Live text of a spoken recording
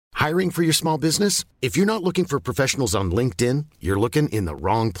Hiring for your small business? If you're not looking for professionals on LinkedIn, you're looking in the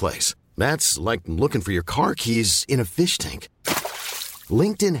wrong place. That's like looking for your car keys in a fish tank.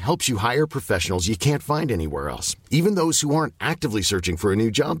 LinkedIn helps you hire professionals you can't find anywhere else, even those who aren't actively searching for a new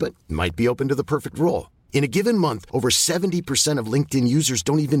job but might be open to the perfect role. In a given month, over 70% of LinkedIn users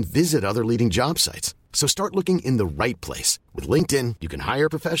don't even visit other leading job sites. So start looking in the right place. With LinkedIn, you can hire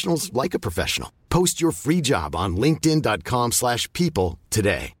professionals like a professional. Post your free job on linkedin.com/people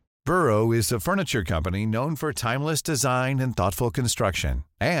today. Burrow is a furniture company known for timeless design and thoughtful construction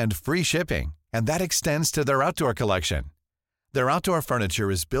and free shipping, and that extends to their outdoor collection. Their outdoor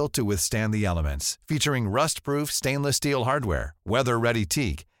furniture is built to withstand the elements, featuring rust-proof stainless steel hardware, weather-ready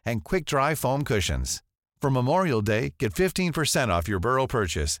teak, and quick-dry foam cushions. For Memorial Day, get 15% off your Burrow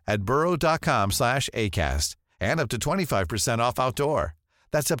purchase at burrow.com/ACAST and up to 25% off outdoor.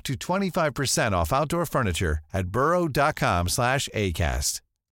 That's up to 25% off outdoor furniture at burrow.com/ACAST.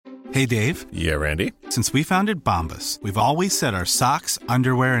 Hey, Dave. Yeah, Randy. Since we founded Bombas, we've always said our socks,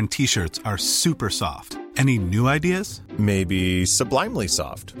 underwear, and T-shirts are super soft. Any new ideas? Maybe sublimely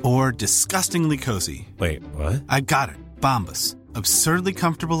soft. Or disgustingly cozy. Wait, what? I got it. Bombas. Absurdly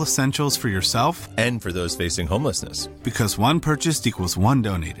comfortable essentials for yourself and for those facing homelessness. Because one purchased equals one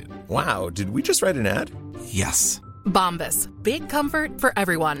donated. Wow, did we just write an ad? Yes. Bombas. Big comfort for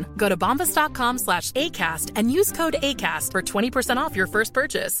everyone. Go to bombas.com/ACAST and use code ACAST for 20% off your first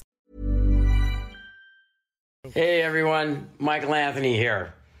purchase. Hey everyone, Michael Anthony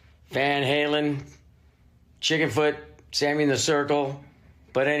here. Van Halen, Chickenfoot, Sammy in the Circle.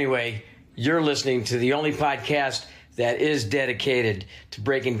 But anyway, you're listening to the only podcast that is dedicated to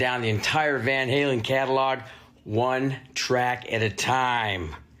breaking down the entire Van Halen catalog one track at a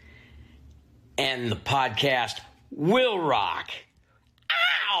time. And the podcast will rock.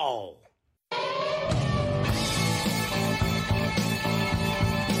 Ow!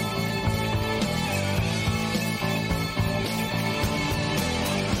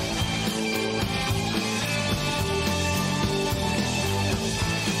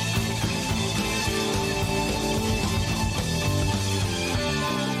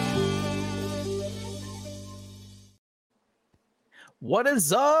 What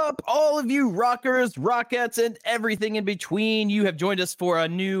is up, all of you rockers, rockettes, and everything in between? You have joined us for a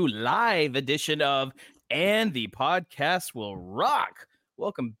new live edition of And the Podcast Will Rock.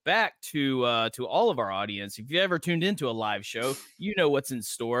 Welcome back to all of our audience. If you ever tuned into a live show, you know what's in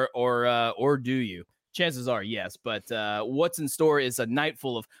store, or do you? Chances are yes, but what's in store is a night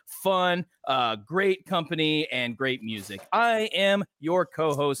full of fun, great company, and great music. I am your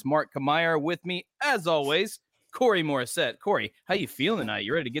co-host, Mark Kamier. With me, as always, Corey Morissette. Corey, how you feeling tonight?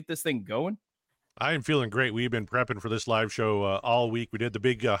 You ready to get this thing going? I am feeling great. We've been prepping for this live show all week. We did the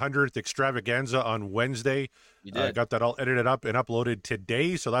big 100th extravaganza on Wednesday. You did. Got that all edited up and uploaded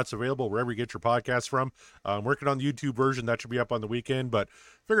today, so that's available wherever you get your podcasts from. I'm working on the YouTube version. That should be up on the weekend, but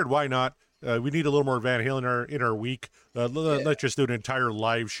figured why not? We need a little more Van Halen in our week. Let's just do an entire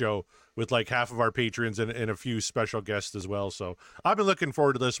live show with like half of our patrons and a few special guests as well. So I've been looking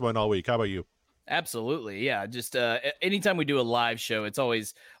forward to this one all week. How about you? Absolutely. Yeah. Just anytime we do a live show, it's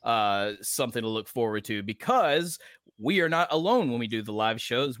always something to look forward to because we are not alone when we do the live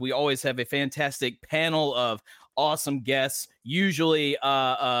shows. We always have a fantastic panel of awesome guests, usually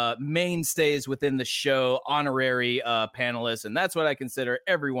mainstays within the show, honorary panelists. And that's what I consider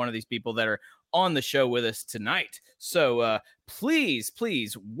every one of these people that are on the show with us tonight. So please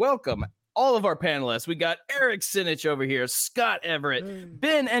welcome all of our panelists. We got Eric Sinich over here, Scott Everett,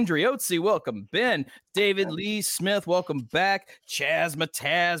 Ben Andriozzi, welcome, Ben, David Lee Smith, welcome back, Chaz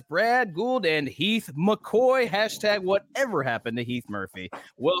Mataz, Brad Gould, and Heath McCoy, hashtag whatever happened to Heath Murphy.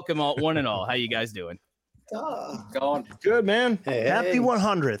 Welcome all, one and all. How you guys doing? Going good, man. Hey, happy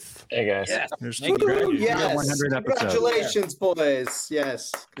 100th. Hey guys. Yes. Yes. 100 episodes. Congratulations, boys.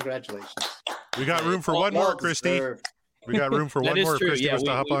 Yes. Congratulations. We got room for one more, Christy. We got room for one more. True. Christy wants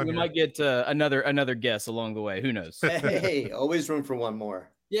to hop on. We might get another guest along the way. Who knows? Hey, always room for one more.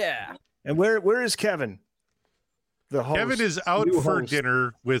 Yeah. And where is Kevin? The host. Kevin is out for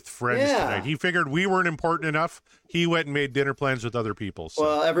dinner with friends tonight. He figured we weren't important enough. He went and made dinner plans with other people. So.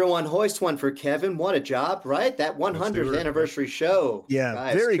 Well, everyone hoist one for Kevin. What a job, right? That 100th anniversary show. Yeah,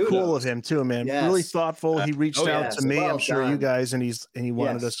 guys, very kudos. cool of him too, man. Yes. Really thoughtful. He reached out to me. Well I'm sure done. you guys, and he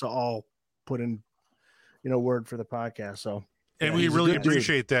wanted us to all put in, word for the podcast. So. And we really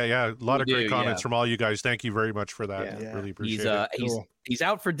appreciate that. Yeah, a lot of great comments from all you guys. Thank you very much for that. Yeah. Really appreciate it. He's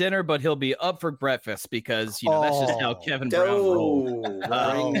out for dinner, but he'll be up for breakfast because that's just how Kevin Brown rolls.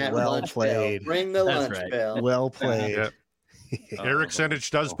 Bring that lunch played. bell. Bring the lunch right. bell. Well played. Eric Senich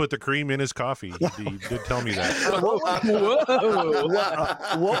does put the cream in his coffee. He did tell me that.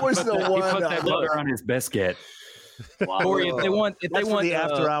 What was the one? He put that butter on his biscuit. Corey, if they want the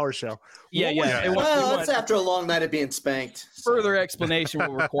after-hour show. Yeah. That's after a long night of being spanked. Further explanation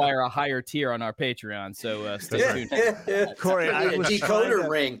will require a higher tier on our Patreon. So stay tuned. Corey, I need a decoder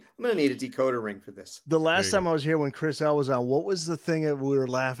ring. I'm gonna need a decoder ring for this. The last time I was here when Chris L was on, what was the thing that we were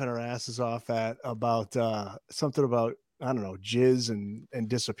laughing our asses off at about something about, I don't know, jizz and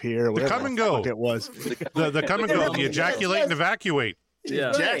disappear? The come and go. It was the come and go. The ejaculate and evacuate. Yeah.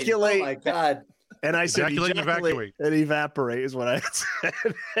 Ejaculate. Oh my God. And I said, ejaculate and evacuate. And evaporate is what I said.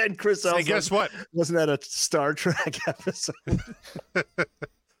 And Chris L. Hey, guess what? Wasn't that a Star Trek episode?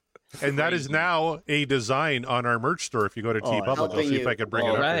 And that is now a design on our merch store. If you go to TeePublic, I'll see if I can bring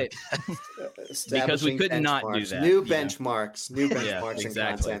it up. Right. Because we could not do that. New benchmarks in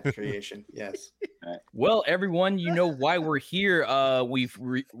content creation. Yes. Well, everyone, you know why we're here. We've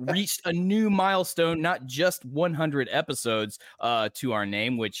reached a new milestone, not just 100 episodes to our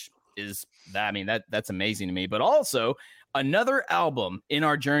name, which is, I mean, that's amazing to me, but also another album in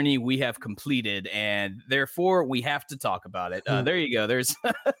our journey we have completed, and therefore we have to talk about it. There you go. There's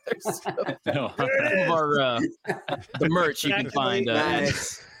some of our the merch you can find at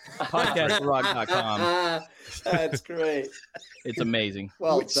podcastrock.com. That's great. It's amazing.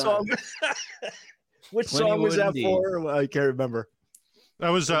 Well, which song was that for? I can't remember. That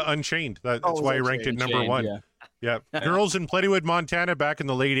was Unchained. That's why I ranked it number one. Yeah. Girls in Plentywood, Montana back in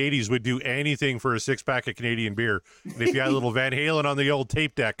the late 80s would do anything for a 6-pack of Canadian beer. And if you had a little Van Halen on the old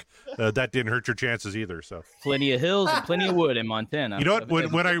tape deck, that didn't hurt your chances either. So plenty of hills and plenty of wood in Montana. You know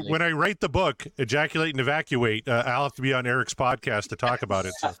what? When I write the book, Ejaculate and Evacuate, I'll have to be on Eric's podcast to talk about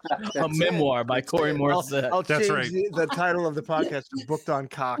it. So. A memoir by Corey Morissette. I'll change the title of the podcast to Booked on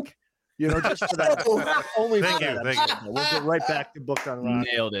Cock. You know, just for that. Only Thank you. We'll get right back to Booked on Rock.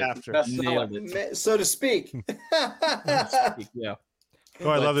 Nailed it. After. Nailed it. So to speak. Yeah. Oh,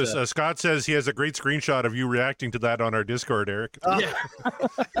 I love this. Scott says he has a great screenshot of you reacting to that on our Discord, Eric. Yeah.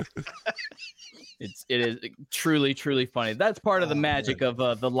 It is truly, truly funny. That's part of the magic of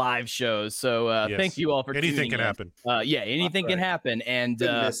the live shows. So yes. Thank you all for anything tuning can in. Happen. Anything can happen. And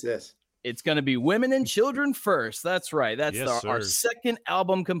miss this. It's going to be Women and Children First. That's right. That's our second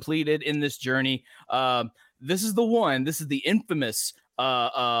album completed in this journey. This is the one. This is the infamous,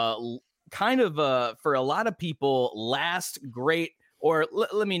 kind of for a lot of people, last great, or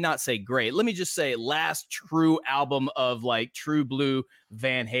let me not say great. Let me just say last true album of like true blue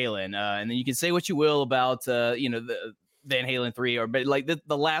Van Halen. And then you can say what you will about the Van Halen 3, but like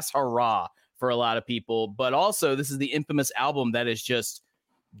the last hurrah for a lot of people. But also, this is the infamous album that is just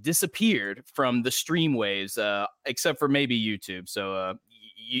disappeared from the stream waves, except for maybe YouTube. So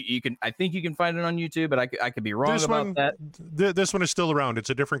you can, I think you can find it on YouTube, but I could be wrong about that. This one is still around. It's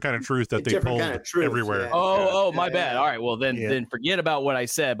a different kind of truth that they pulled everywhere. Yeah. My bad. All right, well then forget about what I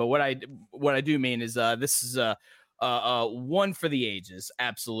said. But what I do mean is this is one for the ages,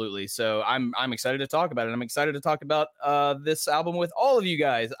 absolutely. So I'm excited to talk about it. I'm excited to talk about this album with all of you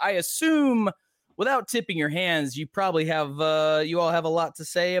guys. I assume, without tipping your hands, you probably have you all have a lot to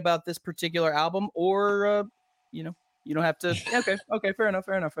say about this particular album, or you don't have to. Okay, fair enough.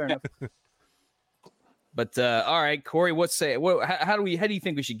 But all right, Corey, how do you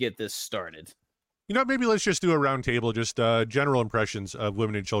think we should get this started? Maybe let's just do a round table, just general impressions of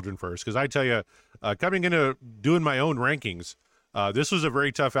Women and Children First, because I tell you, coming into doing my own rankings, this was a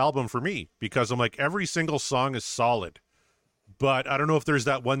very tough album for me, because I'm like, every single song is solid. But I don't know if there's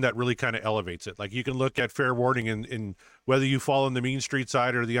that one that really kind of elevates it. Like, you can look at Fair Warning in whether you fall on the Mean Street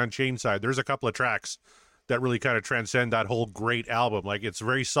side or the Unchained side. There's a couple of tracks that really kind of transcend that whole great album. Like, it's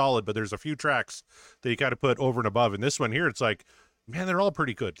very solid, but there's a few tracks that you kind of put over and above. And this one here, it's like, man, they're all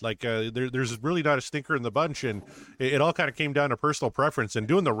pretty good. Like, there's really not a stinker in the bunch, and it all kind of came down to personal preference. And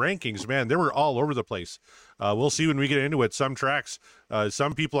doing the rankings, man, they were all over the place. We'll see when we get into it. Some tracks,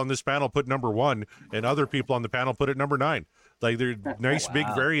 some people on this panel put number 1, and other people on the panel put it number 9. Like, they're nice big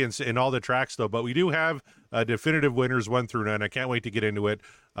variants in all the tracks, though. But we do have definitive winners 1 through 9. I can't wait to get into it.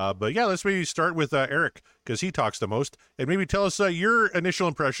 But yeah, let's maybe start with Eric, because he talks the most, and maybe tell us your initial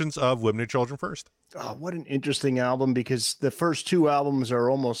impressions of Women and Children First. Oh, what an interesting album, because the first 2 albums are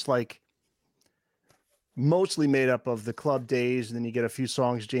almost like mostly made up of the club days, and then you get a few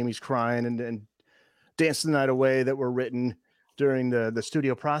songs, Jamie's Crying and Dance the Night Away, that were written during the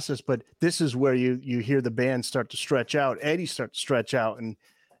studio process. But this is where you hear the band start to stretch out, Eddie start to stretch out,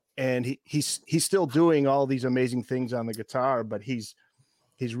 and he's still doing all these amazing things on the guitar, but he's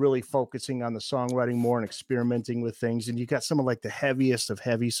really focusing on the songwriting more and experimenting with things. And you got some of like the heaviest of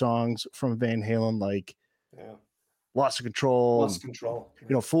heavy songs from Van Halen, like Lost Control,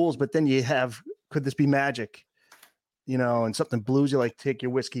 Fools. But then you have Could This Be Magic? And something bluesy like Take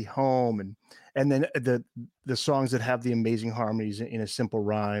Your Whiskey Home, and then the songs that have the amazing harmonies in a simple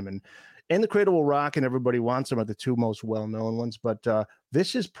rhyme, and The Cradle Will Rock and Everybody Wants Them are the two most well-known ones. But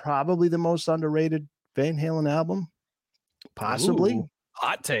this is probably the most underrated Van Halen album, possibly. Ooh,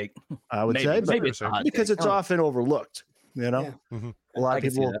 hot take, I would say, maybe it's because it's often overlooked. A lot of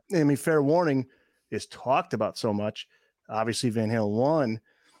people. I mean, Fair Warning is talked about so much. Obviously, Van Halen 1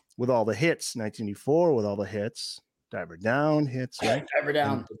 with all the hits, 1984 with all the hits. Diver Down hits, right? Diver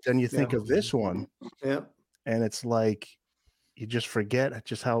Down. And then you think of this one, and it's like you just forget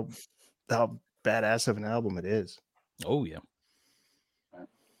just how badass of an album it is. Oh yeah.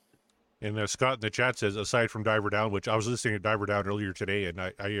 And Scott in the chat says, aside from Diver Down, which I was listening to Diver Down earlier today, and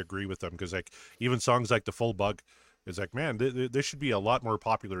I agree with them, because like even songs like The Full Bug, it's like, man, this should be a lot more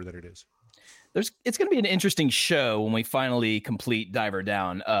popular than it is. It's going to be an interesting show when we finally complete Diver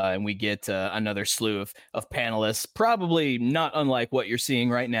Down and we get another slew of panelists, probably not unlike what you're seeing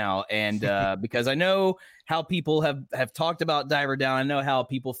right now. And because I know how people have talked about Diver Down, I know how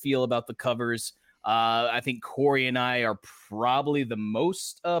people feel about the covers. I think Corey and I are probably the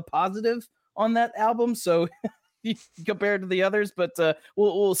most positive on that album. So compared to the others, but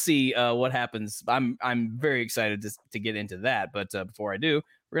we'll see what happens. I'm very excited to get into that. But before I do,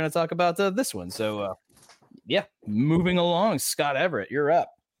 we're going to talk about this one. So, moving along, Scott Everett, you're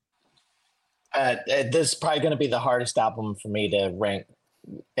up. This is probably going to be the hardest album for me to rank.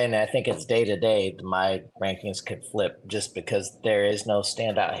 And I think it's day to day. My rankings could flip just because there is no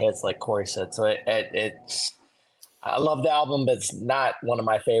standout hits, like Corey said. So I love the album, but it's not one of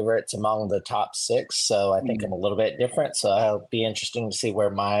my favorites among the top 6. So I think I'm a little bit different. So it'll be interesting to see where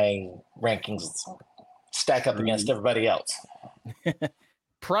my rankings stack up against everybody else.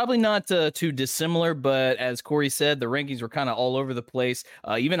 Probably not too dissimilar, but as Corey said, the rankings were kind of all over the place.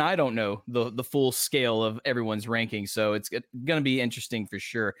 Even I don't know the full scale of everyone's rankings, so it's going to be interesting for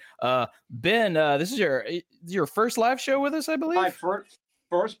sure. Ben, this is your first live show with us, I believe? My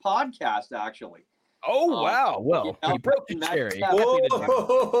first podcast, actually. Oh, wow. Well, you broke the cherry.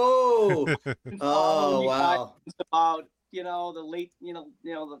 Oh, wow. It's about, the late,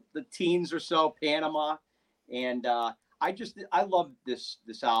 the teens or so, Panama. And I love this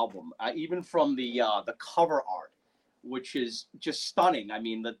album, even from the cover art, which is just stunning. I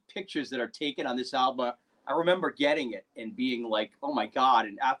mean, the pictures that are taken on this album, I remember getting it and being like, oh my God.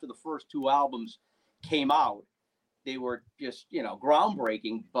 And after the first 2 albums came out, they were just,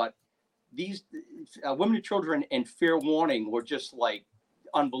 groundbreaking. But these Women and Children and Fair Warning were just like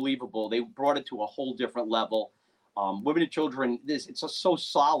unbelievable. They brought it to a whole different level. Women and Children, it's so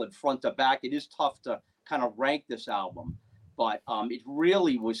solid front to back. It is tough to kind of rank this album, but it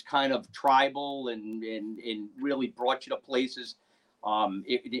really was kind of tribal and really brought you to places.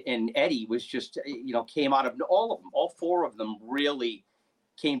 And Eddie was just, came out of all of them. All 4 of them really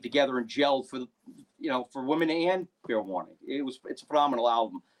came together and gelled for Women and Fair Warning. It's a phenomenal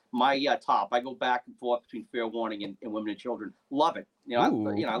album. My top, I go back and forth between Fair Warning and Women and Children. Love it. I love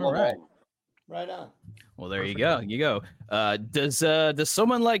all of them. Right on. Well, there you go. Does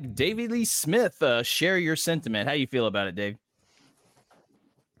someone like Davey Lee Smith share your sentiment? How you feel about it, Dave?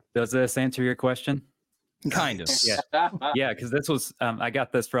 Does this answer your question? Kind of. Yeah, because this was I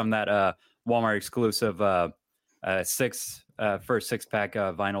got this from that Walmart exclusive first 6-pack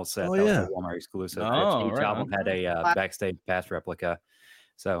vinyl set. Oh, that yeah. was a Walmart exclusive. Oh, Each right album had a backstage pass replica.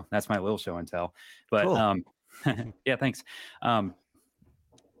 So that's my little show and tell. But cool. Yeah, thanks.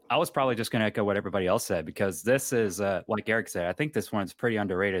 I was probably just going to echo what everybody else said, because this is, like Eric said, I think this one's pretty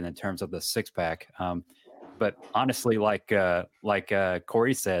underrated in terms of the 6-pack. But honestly, like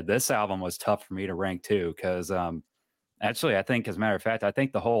Corey said, this album was tough for me to rank too, because actually, I think, as a matter of fact, I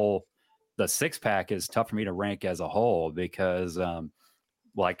think the 6-pack is tough for me to rank as a whole, because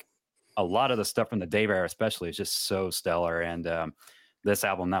like a lot of the stuff from the Dave era especially is just so stellar, and this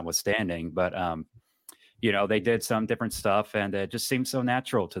album notwithstanding. But they did some different stuff, and it just seemed so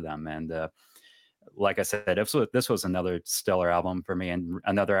natural to them. And like I said, this was another stellar album for me, and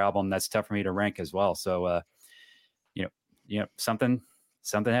another album that's tough for me to rank as well. So, something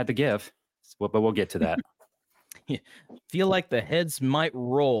had to give, but we'll get to that. Yeah. Feel like the heads might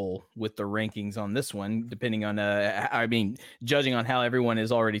roll with the rankings on this one, depending on, judging on how everyone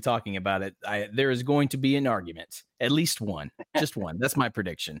is already talking about it. There is going to be an argument, at least one, just one. That's my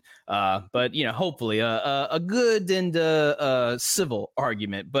prediction. But hopefully a good and civil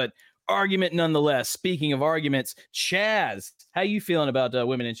argument, but argument nonetheless. Speaking of arguments, Chaz, how you feeling about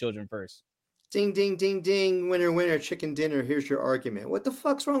Women and Children first? Ding, ding, ding, ding. Winner, winner, chicken dinner. Here's your argument. What the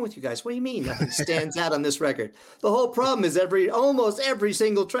fuck's wrong with you guys? What do you mean nothing stands out on this record? The whole problem is almost every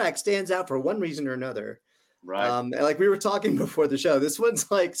single track stands out for one reason or another. Right. Like we were talking before the show, this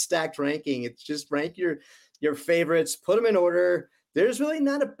one's like stacked ranking. It's just rank your favorites, put them in order. There's really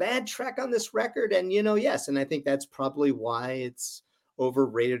not a bad track on this record. And, yes. And I think that's probably why it's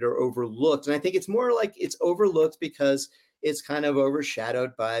overrated or overlooked. And I think it's more like it's overlooked because it's kind of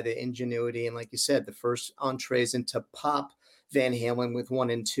overshadowed by the ingenuity. And like you said, the first entrees into pop Van Halen with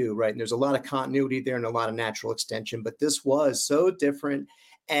 1 and 2, right? And there's a lot of continuity there and a lot of natural extension, but this was so different.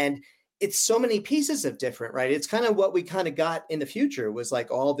 And it's so many pieces of different, right? It's kind of what we kind of got in the future was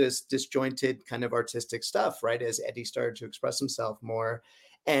like all this disjointed kind of artistic stuff, right? As Eddie started to express himself more.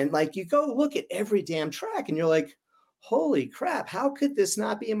 And like, you go look at every damn track and you're like, holy crap, how could this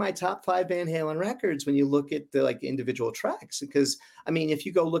not be in my top 5 Van Halen records when you look at the like individual tracks? Because I mean, if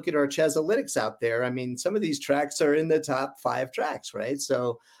you go look at our Chesalytics out there, I mean, some of these tracks are in the top 5 tracks, right?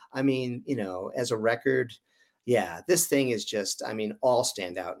 So, I mean, as a record, yeah, this thing is just, I mean, all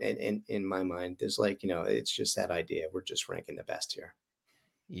stand out in my mind. There's like, it's just that idea. We're just ranking the best here.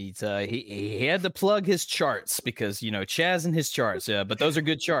 He's he had to plug his charts because Chaz and his charts, but those are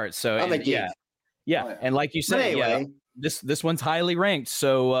good charts. So yeah, and like you said, anyway, this one's highly ranked.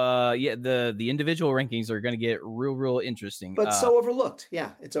 So the individual rankings are going to get real interesting. But so overlooked.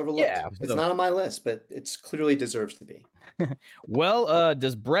 Yeah, it's overlooked. Yeah, it's not on my list, but it's clearly deserves to be. Well,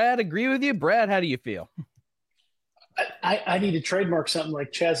 does Brad agree with you? Brad, how do you feel? I need to trademark something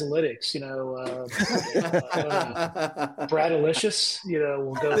like Chazalytics, Bradalicious,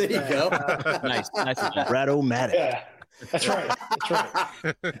 we'll go. There you go. Nice. Brad-O-matic. Yeah, that's right.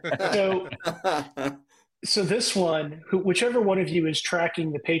 So this one, whichever one of you is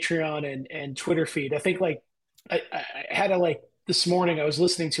tracking the Patreon and Twitter feed, I think like I had to this morning, I was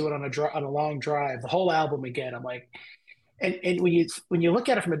listening to it on a long drive, the whole album again. I'm like, and when you look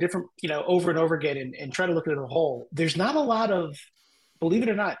at it from a different, over and over again and try to look at it as a whole, there's not a lot of, believe it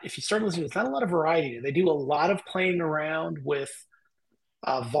or not, if you start listening, there's not a lot of variety. They do a lot of playing around with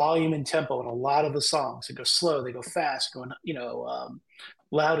volume and tempo in a lot of the songs. They go slow, they go fast, going,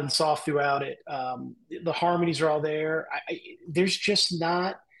 loud and soft throughout it. The harmonies are all there. There's just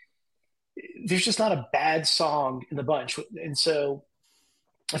not a bad song in the bunch. And so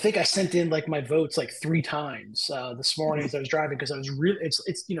I think I sent in my votes 3 times this morning as I was driving, because I was really,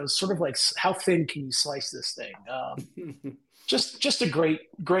 it's sort of like, how thin can you slice this thing? Just a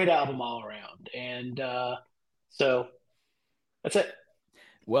great album all around. And so that's it.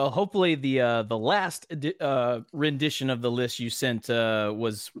 Well, hopefully the last rendition of the list you sent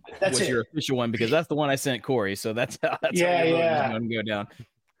was your official one, because that's the one I sent Corey. So that's how going to go down.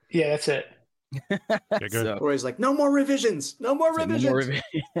 Yeah, that's it. So, Corey's like, no more revisions. No more revisions.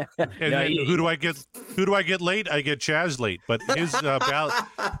 And who do I get late? I get Chaz late, but his ballot.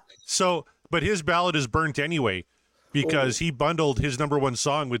 But his ballot is burnt anyway, because he bundled his number 1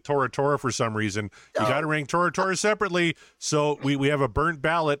 song with Tora Tora for some reason. You got to rank Tora Tora separately. So we have a burnt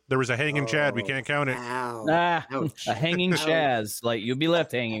ballot. There was a hanging Chad. We can't count it. A hanging Chaz. Like, you'll be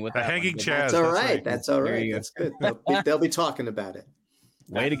left hanging with a hanging Chaz. That's all right. That's all right. That's good. They'll be talking about it.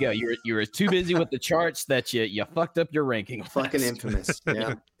 Way to go. You were too busy with the charts that you fucked up your ranking. Fucking infamous.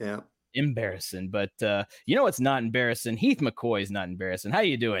 Yeah. Embarrassing. But it's not embarrassing. Heath McCoy's not embarrassing. How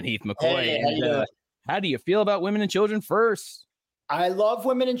you doing, Heath McCoy? Hey, how you doing? How do you feel about Women and Children First? I love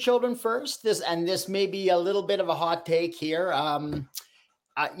Women and Children First. This may be a little bit of a hot take here. I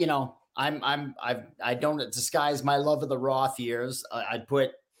don't disguise my love of the Roth years. I'd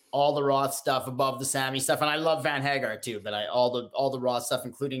put all the Roth stuff above the Sammy stuff, and I love Van Hagar too. But all the Roth stuff,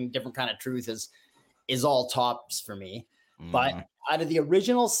 including Different Kind of Truth, is all tops for me. But out of the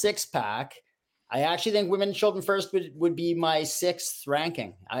original 6-pack, I actually think Women and Children First would be my 6th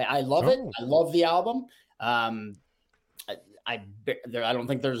ranking. I love it. I love the album. I don't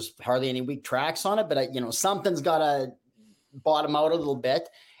think there's hardly any weak tracks on it, but something's got to bottom out a little bit,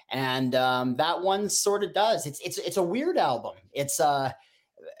 and that one sort of does. It's a weird album. It's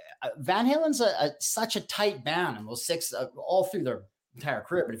Van Halen's such a tight band, and those 6 all through their entire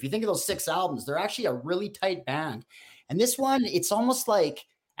career. But if you think of those 6 albums, they're actually a really tight band. And this one, it's almost like,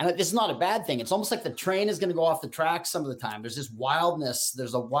 and this is not a bad thing, it's almost like the train is going to go off the track some of the time. There's this wildness,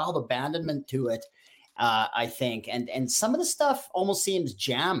 there's a wild abandonment to it, I think. And some of the stuff almost seems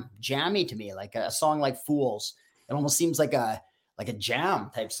jammy to me, like a song like Fools. It almost seems like a jam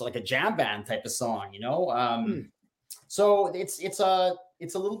type, so like a jam band type of song, So it's a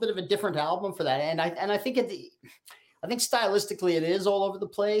little bit of a different album for that, and I think stylistically it is all over the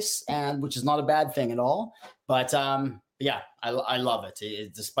place, and which is not a bad thing at all. But yeah, I love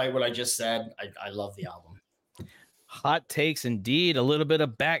it. Despite what I just said, I love the album. Hot takes indeed. A little bit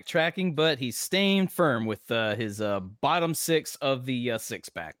of backtracking, but he's staying firm with his bottom 6 of the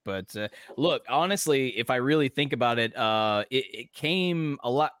six-pack. But look, honestly, if I really think about it, it came a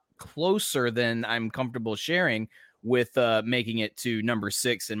lot closer than I'm comfortable sharing with making it to number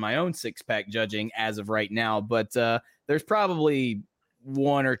 6 in my own six-pack judging as of right now. But there's probably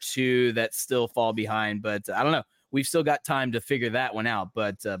 1 or 2 that still fall behind. But I don't know. We've still got time to figure that one out.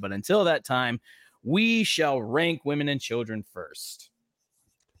 But until that time, we shall rank women and children first.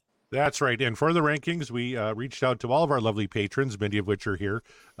 That's right. And for the rankings, we reached out to all of our lovely patrons, many of which are here,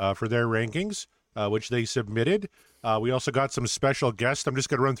 for their rankings, which they submitted. We also got some special guests. I'm just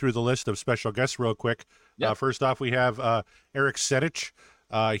going to run through the list of special guests real quick. Yep. First off, we have Eric Senich.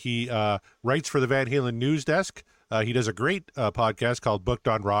 He writes for the Van Halen News Desk. He does a great podcast called Booked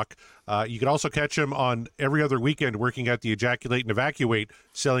on Rock. You can also catch him on every other weekend working at the Ejaculate and Evacuate,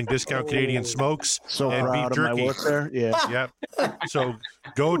 selling discount Canadian smokes and beef jerky. My work there. Yeah. So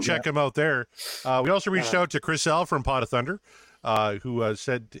go check him out there. We also reached out to Chris L. from Pot of Thunder, who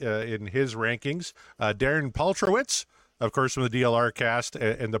said in his rankings, Darren Paltrowitz, of course, from the DLR cast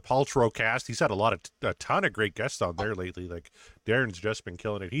and the Paltrow cast. He's had a ton of great guests on there lately. Like Darren's just been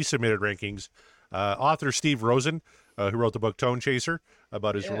killing it. He submitted rankings. Author Steve Rosen, who wrote the book Tone Chaser,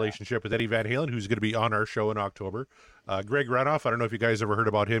 about his relationship with Eddie Van Halen, who's going to be on our show in October. Greg Renoff, I don't know if you guys ever heard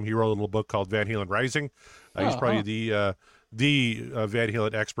about him. He wrote a little book called Van Halen Rising. He's probably the Van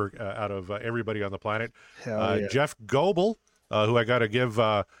Halen expert out of everybody on the planet. Jeff Goebel, who I got to give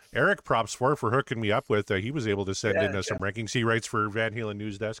Eric props for hooking me up with. He was able to send in some rankings. He writes for Van Halen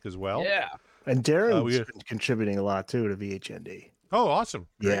News Desk as well. Yeah. And Darren's been contributing a lot, too, to VHND. Oh, awesome.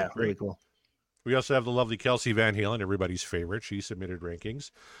 Great, really cool. We also have the lovely Kelsey Van Halen, everybody's favorite. She submitted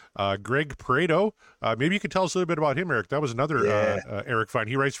rankings. Greg Pareto, maybe you could tell us a little bit about him, Eric. That was another Eric find.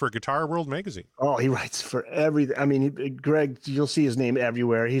 He writes for Guitar World magazine. Oh, he writes for everything. I mean, Greg, you'll see his name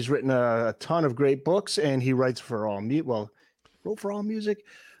everywhere. He's written a ton of great books, and he writes for wrote for All Music.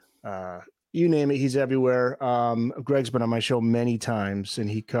 You name it, he's everywhere. Greg's been on my show many times, and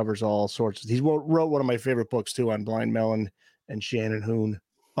he covers all sorts. He wrote one of my favorite books, too, on Blind Melon and Shannon Hoon,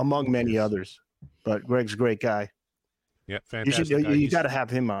 among many others. But Greg's a great guy. Yeah, fantastic. You got to have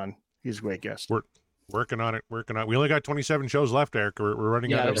him on. He's a great guest. We're working on it. We only got 27 shows left, Eric. We're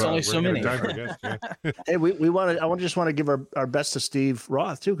running out of there's only so many. Time, Hey, I just want to give our best to Steve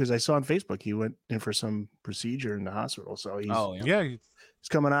Roth too, because I saw on Facebook he went in for some procedure in the hospital. So he's he's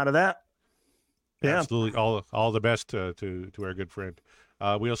coming out of that. Yeah, absolutely. All the best to our good friend.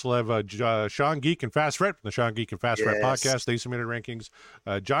 We also have Sean Geek and Fast Fret from the Sean Geek and Fast Fret podcast. They submitted rankings.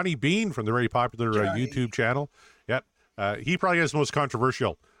 Johnny Bean from the very popular YouTube channel. Yep. He probably has the most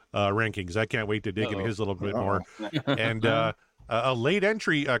controversial rankings. I can't wait to dig into his a little bit more. And a late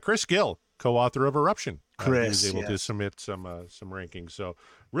entry, Chris Gill, co-author of Eruption. He was able to submit some rankings. So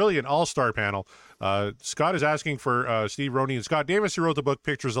really an all-star panel. Scott is asking for Steve Roney and Scott Davis, who wrote the book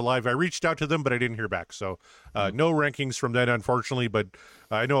Pictures Alive. I reached out to them, but I didn't hear back. So no rankings from that, unfortunately. But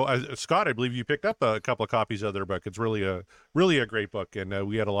I know, Scott, I believe you picked up a couple of copies of their book. It's really a great book, and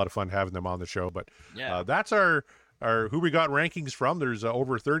we had a lot of fun having them on the show. But that's our who we got rankings from. There's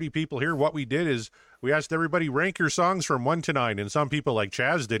over 30 people here. What we did is we asked everybody rank your songs from 1 to 9, and some people like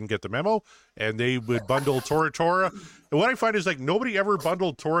Chaz didn't get the memo, and they would bundle Tora Tora. And what I find is nobody ever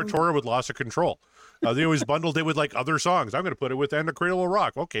bundled Tora Tora with Loss of Control. They always bundled it with other songs. I'm going to put it with And the Cradle Will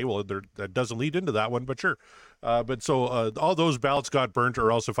Rock. Okay, well that doesn't lead into that one, but sure. But so all those ballots got burnt,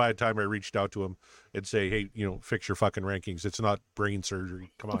 or else if I had time, I reached out to him and say, hey, fix your fucking rankings. It's not brain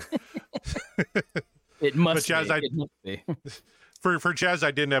surgery. Come on. It must be. It must be. For Chaz, I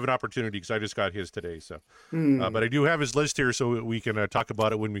didn't have an opportunity because I just got his today. So, but I do have his list here, so we can talk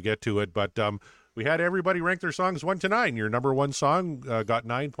about it when we get to it. But we had everybody rank their songs 1 to 9. Your number 1 song got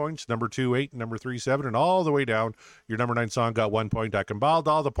 9 points, number 2 8, number 3 7, and all the way down. Your number 9 song got 1 point. I compiled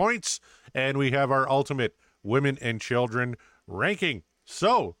all the points, and we have our ultimate women and children ranking.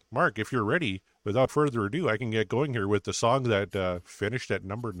 So, Mark, if you're ready, without further ado, I can get going here with the song that finished at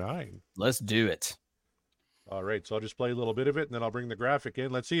number 9. Let's do it. All right, so I'll just play a little bit of it, and then I'll bring the graphic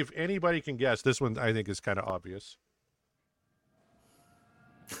in. Let's see if anybody can guess. This one, I think, is kind of obvious.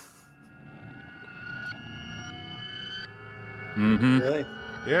 Mm-hmm. Really?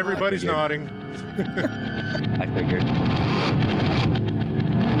 Everybody's nodding. I figured.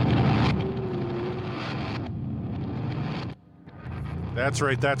 That's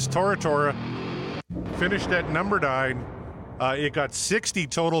right. That's Tora Tora. Finished at number 9. It got 60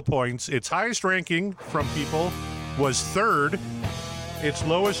 total points. Its highest ranking from people was 3rd. Its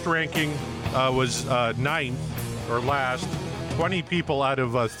lowest ranking was 9th, or last. 20 people out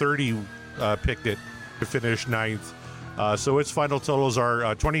of 30 picked it to finish 9th. So its final totals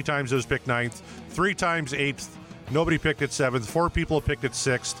are 20 times it was picked 9th, 3 times 8th, nobody picked it 7th, 4 people picked it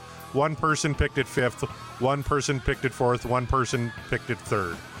 6th, 1 person picked it 5th, 1 person picked it 4th, 1 person picked it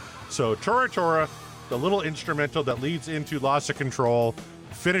 3rd. So Tora Tora, the little instrumental that leads into Loss of Control,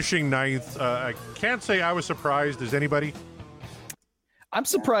 finishing 9th. I can't say I was surprised. Is anybody? I'm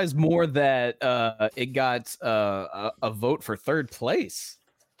surprised more that it got a vote for 3rd place.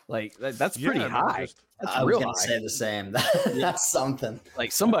 Like that's pretty high. That's I was real gonna high. say the same. That's something.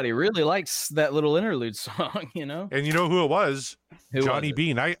 Like somebody really likes that little interlude song, you know? And you know who it was? Who Johnny was it?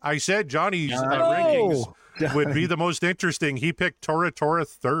 Bean. I said Johnny's rankings would be the most interesting. He picked Tora Tora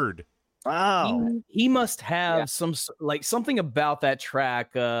 3rd. Wow. He must have something about that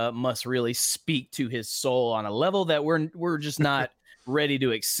track must really speak to his soul on a level that we're just not ready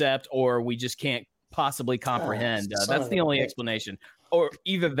to accept, or we just can't possibly comprehend. That's the only explanation. Or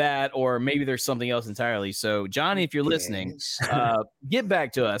either that, or maybe there's something else entirely. So, Johnny, if you're listening, get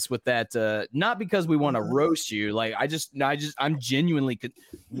back to us with that. Not because we want to roast you. Like, I'm genuinely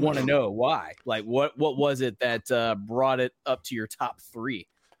want to know why. Like, what was it that brought it up to your top 3?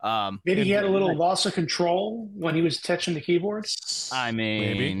 Maybe he had a little loss of control when he was touching the keyboard. I mean,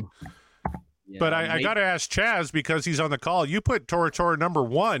 maybe. But I got to ask Chaz, because he's on the call. You put Tora Tora number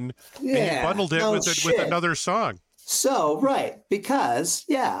 1, and you bundled it with another song. So, right, because,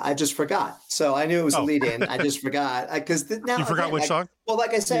 I just forgot. So I knew it was a lead in. I just forgot. Because now you forgot which song? Well,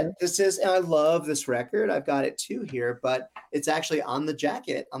 like I said, this is, and I love this record. I've got it too here, but it's actually on the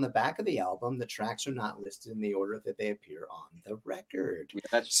jacket, on the back of the album. The tracks are not listed in the order that they appear on the record.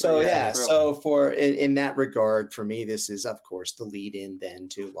 So for in that regard, for me, this is, of course, the lead in then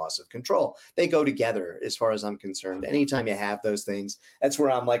to Loss of Control. They go together as far as I'm concerned. Anytime you have those things, that's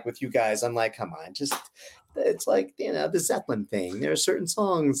where I'm like with you guys. I'm like, come on, just... It's like, the Zeppelin thing. There are certain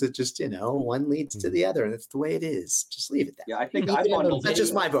songs that just, one leads to the other, and it's the way it is. Just leave it that. Yeah, I think that's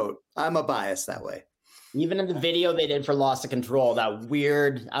just my vote. I'm a bias that way. Even in the video they did for Loss of Control, that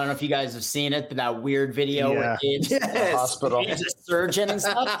weird, I don't know if you guys have seen it, but that weird video where kids in the hospital, he's a surgeon and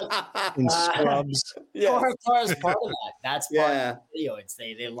stuff. In scrubs. Tora's part of that. That's part of the video. It's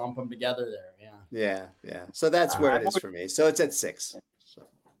they lump them together there. Yeah. So that's where it is for me. So it's at 6.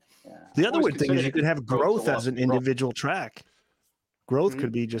 The other weird thing is you could have Growth as an individual track. Growth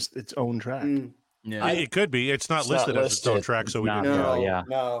could be just its own track. Yeah, it could be. It's not listed as its own track, so we don't know.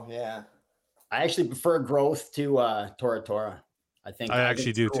 No. I actually prefer Growth to Tora Tora. I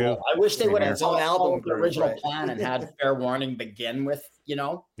actually do too. I wish they would have followed the original plan and had Fair Warning begin with,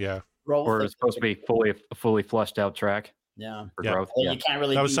 Yeah. Growth. Or it's supposed to be fully fleshed out track. Yeah. For Growth. You can't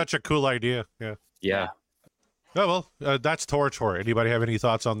really. That was such a cool idea. Yeah. Yeah. Oh, well, that's Tora Tora. Anybody have any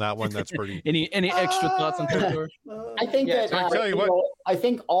thoughts on that one? That's pretty. any extra thoughts on Tora Tora? I think that I tell you what. I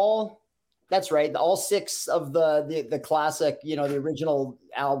think that's right. All 6 of the classic, the original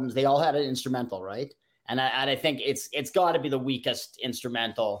albums, they all had an instrumental, right? And I think it's got to be the weakest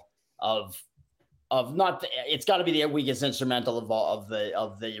instrumental it's got to be the weakest instrumental of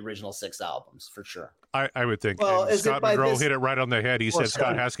the original 6 albums for sure. I would think. Well, and Scott Monroe hit it right on the head. He said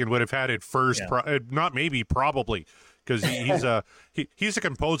Scott Haskin would have had it first. Not maybe, probably, because he's a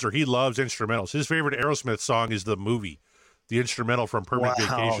composer. He loves instrumentals. His favorite Aerosmith song is the movie, the instrumental from Perfect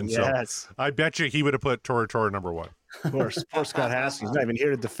Vacation. Yes. So I bet you he would have put Tora Tora number 1. Of course. Poor Scott Haskin. He's not even here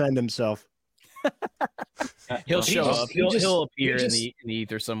to defend himself. He'll show up. He'll appear in the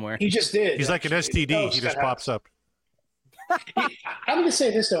ether somewhere. He just did. He's like an STD. He just pops up. I'm going to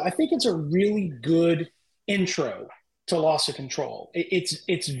say this though. I think it's a really good intro to Loss of Control.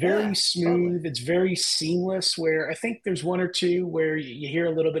 It's very smooth. It's very seamless. Where I think there's 1 or 2 where you hear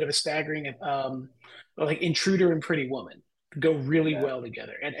a little bit of a staggering, like Intruder and Pretty Woman go really well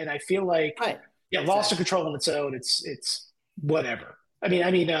together. And I feel like Loss of Control on its own, it's whatever. I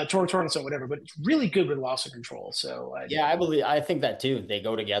mean, Tora Tora on its own, whatever. But it's really good with Loss of Control. So I think that too. They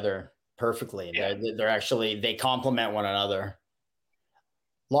go together perfectly. Yeah. They're actually, they complement one another.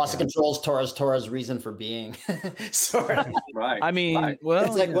 Loss of Control is Tora's reason for being. Sort of. Right. I mean, well,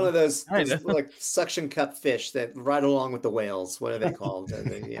 it's like one of those like suction cup fish that ride along with the whales. What are they called?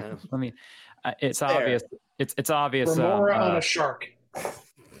 I mean, it's obvious. It's obvious. Remora on a shark.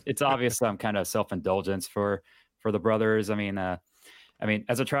 It's obvious some kind of self-indulgence for the brothers. I mean,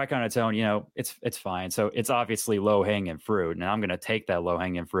 as a track on its own, it's fine. So it's obviously low-hanging fruit, and I'm going to take that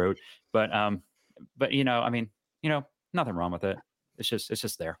low-hanging fruit. But nothing wrong with it. It's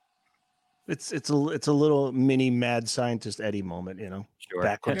just there. It's a little mini mad scientist Eddie moment, Sure.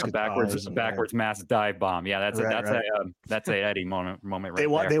 Backwards mass dive bomb. Yeah, that's a Eddie moment right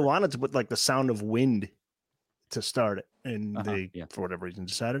there. They wanted to put like the sound of wind to start it, and they, yeah. for whatever reason,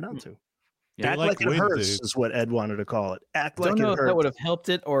 decided not to. Yeah. Act like it hurts is what Ed wanted to call it. Act like Don't know it if hurts. that would have helped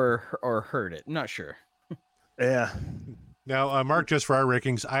it or hurt it. I'm not sure. Yeah. Now, Mark, just for our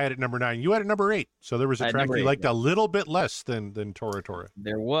rankings, I had it number 9. You had it number 8. So there was I a had track number you 8, liked yeah. a little bit less than Tora Tora.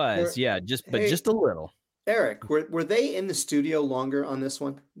 There was, Hey, just a little. Eric, were they in the studio longer on this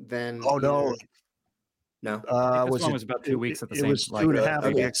one than? Oh no, no. This one was about 2 weeks at the it same. was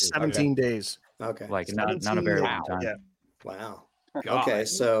 2.5 weeks, 17 days. Okay, Like not a very long time. Yeah. Wow. God. Okay,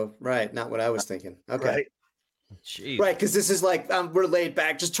 so right, not what I was thinking. Okay. Right. Jeez. Right, because this is like we're laid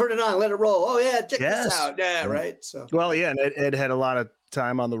back. Just turn it on, let it roll. Oh yeah, check Yes. this out. Yeah, right. So Well, yeah, and Ed had a lot of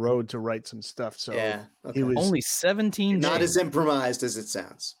time on the road to write some stuff, so yeah, he was Only 17 not days. as improvised as it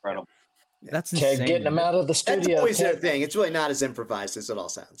sounds. Right. That's Okay, insane. getting them out of the That's studio. always their Can't- thing. It's really not as improvised as it all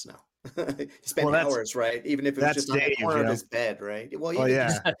sounds. No, he spent Well, that's- hours, right? Even if it was that's just on the Dave, corner you of know? his bed, right? Well, Oh, he yeah.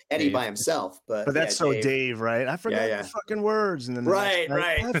 just Eddie Dave. by himself, but that's yeah, so Dave, right? I forgot yeah. the fucking words, and then the Right, next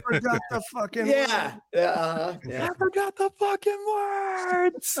night, right. I forgot the fucking Yeah, yeah, yeah. I forgot the fucking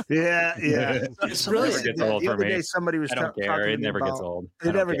words. Yeah, yeah. It's Never brilliant. gets old The for other me. day, somebody was I don't care. talking to It me never gets about- old. I It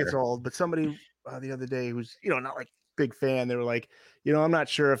don't never gets care. old. But somebody the other day who's not like big fan, they were like, I'm not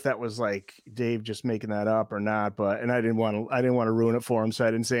sure if that was like Dave just making that up or not, and I didn't want to ruin it for him, so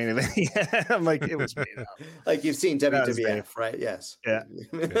I didn't say anything. I'm like, it was made up. Like you've seen That was WWF, right? Yes. Yeah.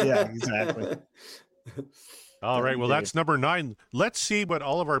 Yeah, exactly. All right, well, Dave. that's number 9. Let's see what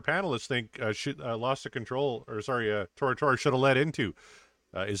all of our panelists think Lost of Control, Tora Tora should have led into.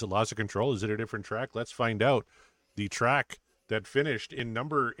 Is it Lost of Control? Is it a different track? Let's find out. The track that finished in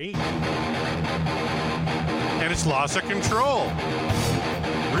number 8. And it's Lost of Control.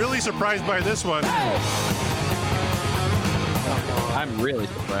 Really surprised by this one. I'm really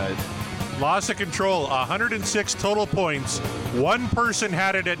surprised. Lost of Control, 106 total points. One person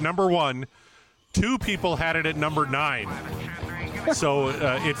had it at number 1. 2 people had it at number 9. So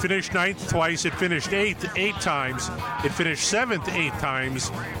it finished 9th twice. It finished 8th 8 times. It finished 7th 8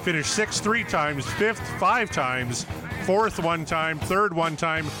 times. Finished 6th 3 times. 5th 5 times. 4th 1 time. 3rd 1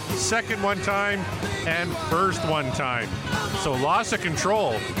 time. 2nd 1 time. And 1st 1 time. So Lost of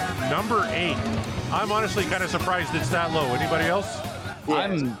Control, number 8. I'm honestly kind of surprised it's that low. Anybody else? Yeah.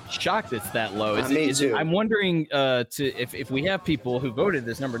 I'm shocked it's that low. Me too. I'm wondering if we have people who voted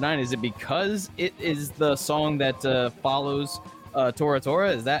this number 9, is it because it is the song that follows Tora Tora?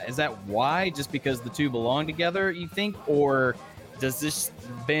 Is that why? Just because the two belong together, you think? Or does this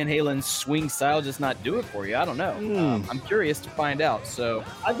Van Halen swing style just not do it for you? I don't know. I'm curious to find out. So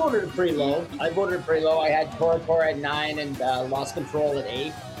I voted it pretty low. I had Tora Tora at 9 and Lost Control at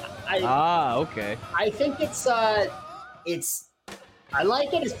 8. Okay. I think it's I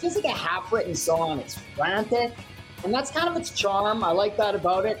like it. It feels like a half-written song. It's frantic, and that's kind of its charm. I like that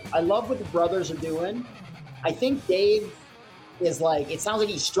about it. I love what the brothers are doing. I think Dave is like, it sounds like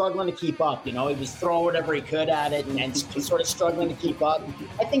he's struggling to keep up. He was throwing whatever he could at it and he's sort of struggling to keep up.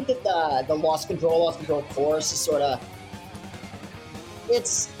 I think that the Lost Control chorus is sort of,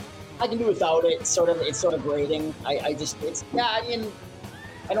 I can do without it. It's sort of grating. I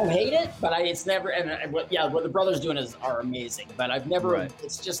don't hate it, but it's never. What the brothers doing are amazing. But I've never. Right.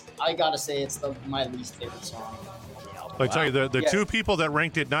 It's just, I gotta say, it's my least favorite song. I tell you, the 2 people that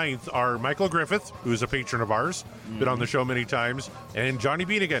ranked it 9th are Michael Griffith, who's a patron of ours, been on the show many times, and Johnny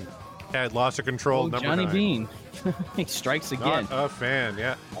Bean again had Lost of Control. Number Johnny 9. Bean, he strikes again. Not a fan,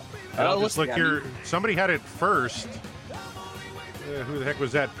 yeah. Oh, Just look listen, here. Somebody had it first. Who the heck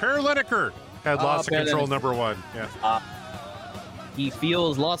was that? Per Lineker had Lost of Per Control Lineker. number 1. Yeah. He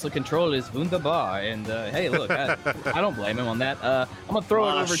feels loss of control is wunderbar, and hey, look, I don't blame him on that. I'm gonna throw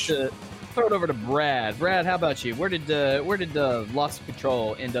it over to Brad. Brad, how about you? Where did loss of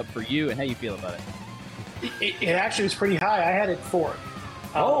control end up for you, and how you feel about it? It actually was pretty high. I had it 4.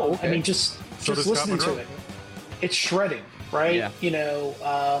 Okay. I mean, just listening to it, it's shredding, right?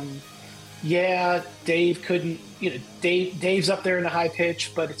 Yeah. Dave couldn't. Dave's up there in the high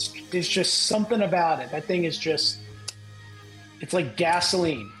pitch, but there's just something about it. That thing is just. It's like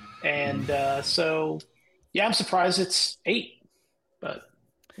gasoline. And so, yeah, I'm surprised it's 8. But,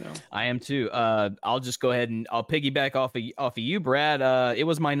 I am too. I'll just go ahead and I'll piggyback off of you, Brad. It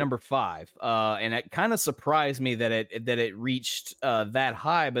was my number 5. And it kind of surprised me that it reached that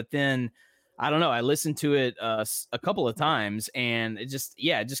high. But then, I don't know, I listened to it a couple of times, and it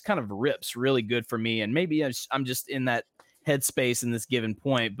just kind of rips really good for me. And maybe I'm just in that headspace in this given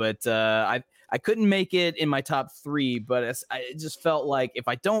point. But I couldn't make it in my top 3, but it just felt like if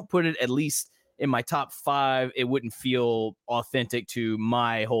I don't put it at least in my top 5, it wouldn't feel authentic to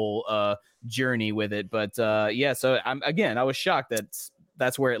my whole journey with it. But so I was shocked that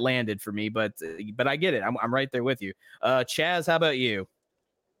that's where it landed for me. But I get it. I'm right there with you. Chaz, how about you?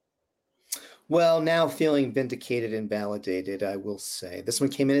 Well, now feeling vindicated and validated, I will say this one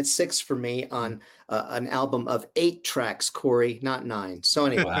came in at 6 for me on an album of 8 tracks, Corey, not 9. So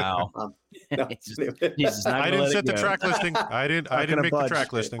anyway, wow. No. I didn't set the track listing. I didn't make the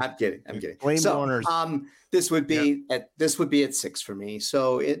track listing. I'm kidding. Blame so, Warner's. this would be at 6 for me.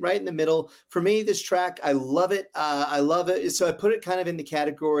 So right in the middle for me. This track, I love it. So I put it kind of in the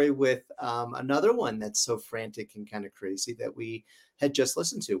category with another one that's so frantic and kind of crazy that we had just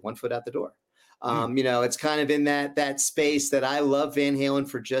listened to, One Foot Out the Door. It's kind of in that space that I love Van Halen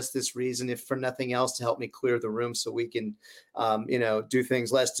for just this reason, if for nothing else, to help me clear the room so we can, do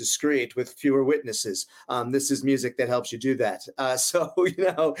things less discreet with fewer witnesses. This is music that helps you do that. So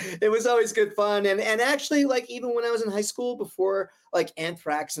it was always good fun. And actually, like, even when I was in high school, before like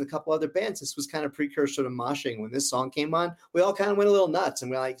Anthrax and a couple other bands, this was kind of precursor to moshing. When this song came on, we all kind of went a little nuts,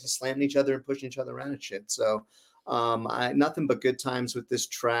 and we like just slamming each other and pushing each other around and shit. So nothing but good times with this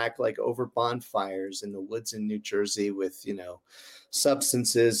track, like over bonfires in the woods in New Jersey with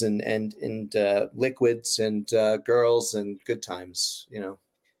substances and liquids and girls and good times.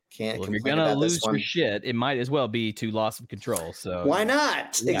 Can't. Well, if you're gonna lose your shit, it might as well be to Loss of Control. So why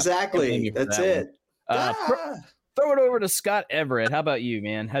not? Yeah, exactly. That's it. Throw it over to Scott Everett. How about you,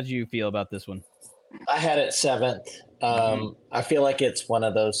 man? How did you feel about this one? I had it 7th. I feel like it's one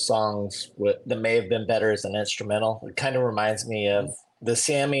of those songs that may have been better as an instrumental. It kind of reminds me of the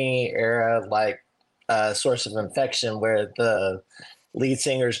Sammy era, like Source of Infection, where the lead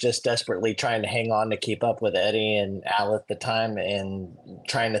singer is just desperately trying to hang on to keep up with Eddie and Al at the time, and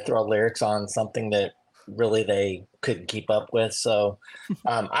trying to throw lyrics on something that really they couldn't keep up with. So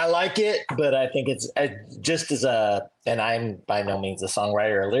I like it, but I think it's just and I'm by no means a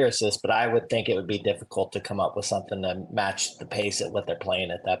songwriter or lyricist, but I would think it would be difficult to come up with something to match the pace at what they're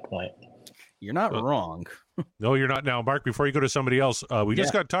playing at that point. You're not wrong. No, you're not. Now, Mark, before you go to somebody else, we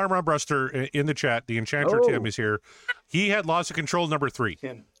just got Tom Rombruster in the chat. The Enchanter Tim is here. He had Loss of Control number 3.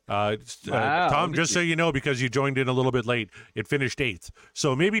 Wow, Tom, just so you know, because you joined in a little bit late, it finished 8th.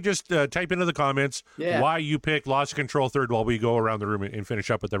 So maybe just type into the comments why you picked Loss of Control 3rd while we go around the room and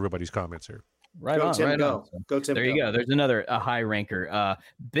finish up with everybody's comments here. Right on. Go Tim. There you go. There's another high ranker.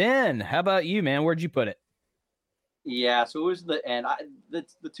 Ben, how about you, man? Where'd you put it? Yeah, so it was the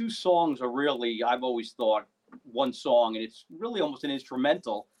 2 songs are really, I've always thought, one song, and it's really almost an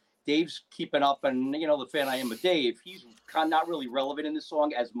instrumental. Dave's keeping up, and the fan I am with Dave, he's kind of not really relevant in this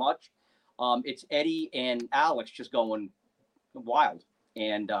song as much. It's Eddie and Alex just going wild,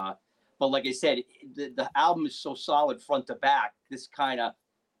 and but like I said, the album is so solid front to back. This kind of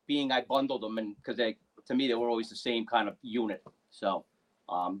being, I bundled them, and because to me they were always the same kind of unit. So,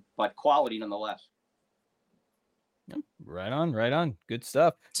 but quality nonetheless. Right on. Good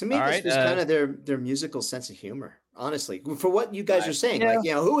stuff. To me, this was kind of their musical sense of humor. Honestly, for what you guys are saying, like,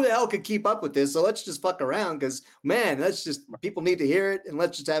 who the hell could keep up with this? So let's just fuck around, because man, people need to hear it, and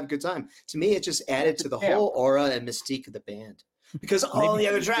let's just have a good time. To me, it just added to the whole aura and mystique of the band, because all the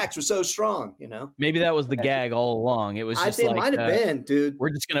other tracks were so strong. Maybe that was the gag all along. It was just it might have been, dude.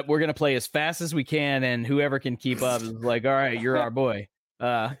 We're gonna play as fast as we can, and whoever can keep up is like, all right, you're our boy.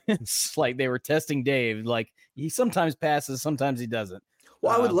 It's like they were testing Dave. Like, he sometimes passes, sometimes he doesn't.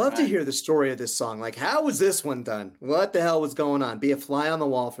 Well, I would love to hear the story of this song. Like, how was this one done? What the hell was going on? Be a fly on the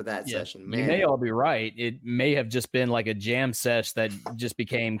wall for that session, man. You may all be right. It may have just been like a jam sesh that just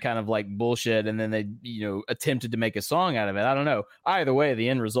became kind of like bullshit, and then they, attempted to make a song out of it. I don't know. Either way, the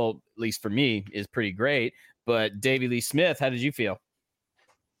end result, at least for me, is pretty great. But Davey Lee Smith, how did you feel?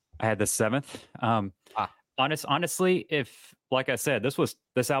 I had the 7th. Honestly, if, like I said,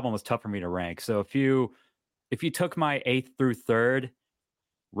 this album was tough for me to rank. So if you took my 8th through 3rd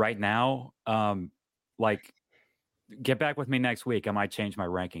right now, get back with me next week. I might change my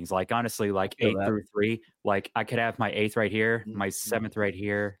rankings. Like, honestly, like 8 through 3, like I could have my 8th right here, my 7th right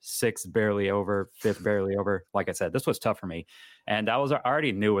here, 6th barely over, 5th barely over. Like I said, this was tough for me. And I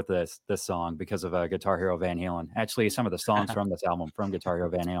already knew with this song because of Guitar Hero Van Halen. Actually, some of the songs from this album from Guitar Hero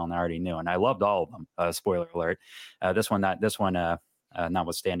Van Halen I already knew, and I loved all of them. Spoiler alert. This one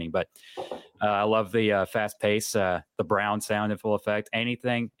notwithstanding, but I love the fast pace, the Brown sound in full effect. Any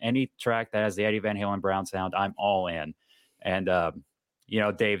track that has the Eddie Van Halen Brown sound, I'm all in. And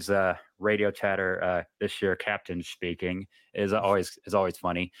Dave's radio chatter this year, Captain speaking, is always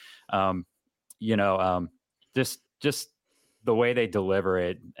funny. Just the way they deliver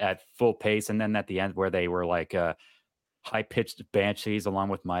it at full pace, and then at the end where they were like high pitched banshees along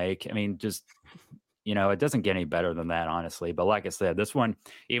with Mike. I mean, just. It doesn't get any better than that, honestly. But like I said, this one,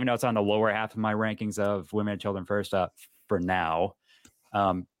 even though it's on the lower half of my rankings of Women and Children First, for now,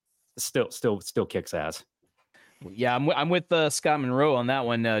 still kicks ass. Yeah, I'm with Scott Monroe on that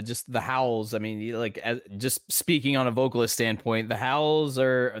one. Just the howls. I mean, just speaking on a vocalist standpoint, the howls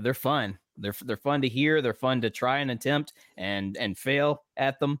they're fun. They're fun to hear. They're fun to try and attempt and fail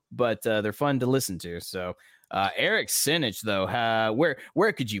at them, but they're fun to listen to. So, Eric Sinich, though,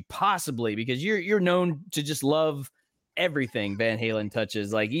 where could you possibly? Because you're known to just love everything Van Halen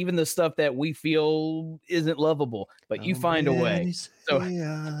touches, like even the stuff that we feel isn't lovable, but you find a way. So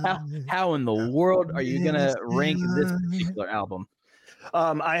how in the world are you gonna rank this particular album?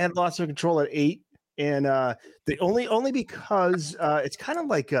 I had Loss of Control at 8, and the only because it's kind of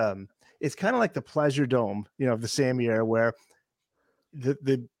like the Pleasure Dome, of the Sammy era, where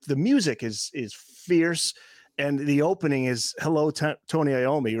the music is fierce. And the opening is Hello, Tony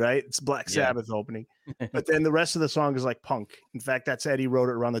Iommi, right? It's Black Sabbath opening. But then the rest of the song is like punk. In fact, that's Eddie wrote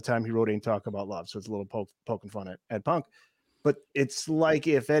it around the time he wrote Ain't Talk About Love. So it's a little poking fun at punk. But it's like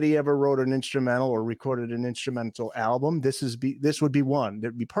if Eddie ever wrote an instrumental or recorded an instrumental album, this would be one.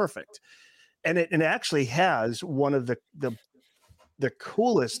 It'd be perfect. And it actually has one of the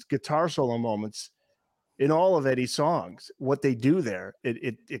coolest guitar solo moments in all of Eddie's songs. What they do there,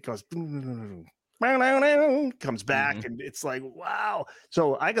 it goes... comes back and it's like, wow.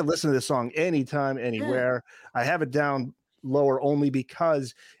 So I could listen to this song anytime, anywhere. I have it down lower only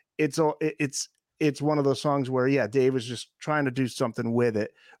because it's one of those songs where Dave was just trying to do something with it,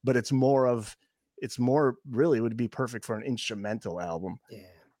 but it's more really would be perfect for an instrumental album.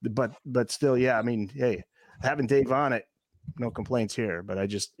 But still, I mean, hey, having Dave on it, no complaints here, but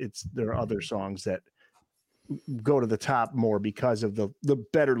there are other songs that go to the top more because of the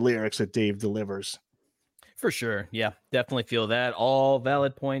better lyrics that Dave delivers. For sure. Yeah, definitely feel that. All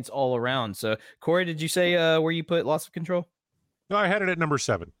valid points all around. So, Corey, did you say where you put Loss of Control? No, I had it at number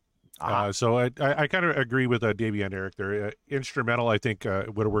 7. So I kind of agree with Davey and Eric there. Instrumental, I think,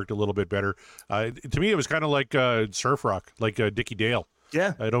 would have worked a little bit better. To me, it was kind of like surf rock, like Dickie Dale.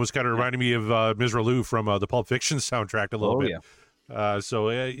 Yeah. It always kind of reminded me of Misralou from the Pulp Fiction soundtrack a little bit. Yeah. So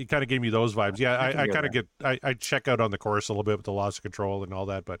it kind of gave me those vibes. Yeah, I kind of I check out on the chorus a little bit with the Loss of Control and all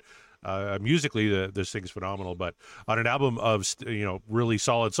that, but musically this thing's phenomenal. But on an album of really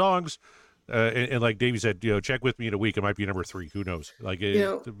solid songs, and like Davey said, check with me in a week, it might be number 3. Who knows? Like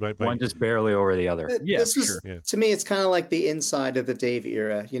one just barely over the other. To me, it's kind of like the Inside of the Dave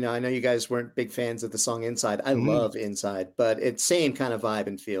era. I know you guys weren't big fans of the song Inside. I love Inside, but it's same kind of vibe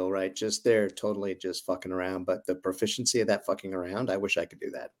and feel, right? Just they're totally just fucking around, but the proficiency of that fucking around, I wish I could do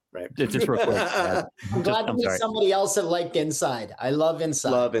that, right? Just real quick. I'm glad to meet somebody else that liked Inside. I love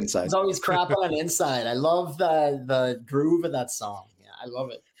Inside. Love Inside. It's always crap on Inside. I love the groove of that song. Yeah, I love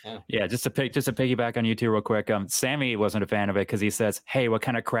it. Yeah, just to piggyback on you two real quick. Sammy wasn't a fan of it because he says, "Hey, what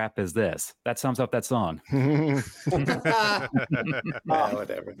kind of crap is this?" That sums up that song.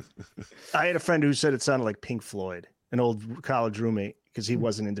 Whatever. I had a friend who said it sounded like Pink Floyd, an old college roommate, because he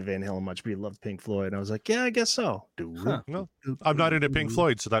wasn't into Van Halen much, but he loved Pink Floyd. And I was like, yeah, I guess so. No, I'm not into Pink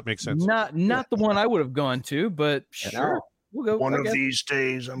Floyd, so that makes sense. Not the one I would have gone to, but sure. We'll go. One of these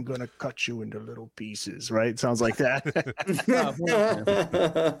days, I'm going to cut you into little pieces, right? Sounds like that.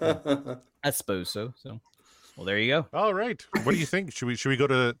 I suppose so. Well, there you go. All right. What do you think? Should we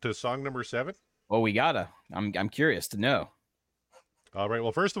go to song number 7? Well, we gotta. I'm curious to know. All right.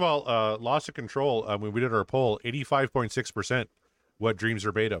 Well, first of all, Loss of Control. When we did our poll, 85.6%. What dreams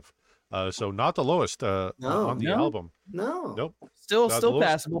are made of. So not the lowest on the album. Nope. Still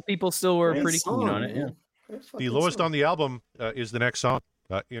passable. People still were pretty keen on it. Yeah. The lowest on the album is the next song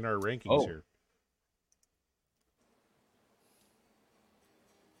in our rankings here.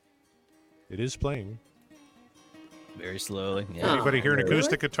 It is playing very slowly. Yeah. Anybody hear an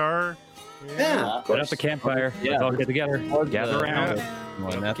acoustic guitar? Yeah. Put up the campfire. Yeah. Let's all get together. Gather around.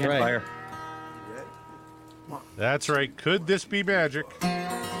 That's campfire. Right. That's right. Could this be magic?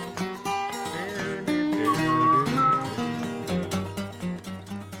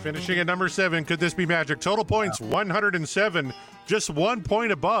 Finishing at number 7, Could This Be Magic? Total points, 107. Just 1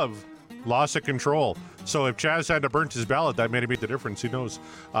 point above Loss of Control. So if Chaz had to burnt his ballot, that may have made the difference. Who knows?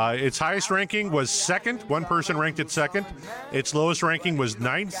 Its highest ranking was 2nd. One person ranked it 2nd. Its lowest ranking was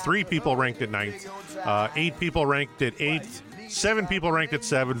 9th. 3 people ranked it 9th. 8 people ranked it 8th. 7 people ranked it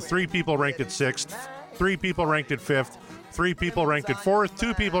 7th. 3 people ranked it 6th. 3 people ranked it 5th. 3 people ranked it 4th.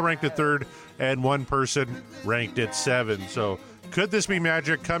 2 people ranked it 3rd. And 1 person ranked it 7th. So Could This Be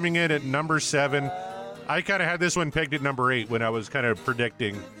Magic coming in at number 7. I kind of had this one pegged at number 8 when I was kind of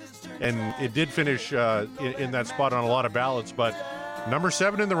predicting, and it did finish in that spot on a lot of ballots, but number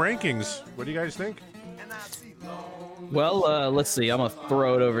 7 in the rankings. What do you guys think? Well, let's see. I'm going to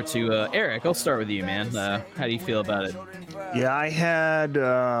throw it over to Eric. I'll start with you, man. How do you feel about it? Yeah, I had.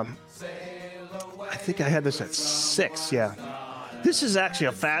 I think I had this at 6. Yeah. This is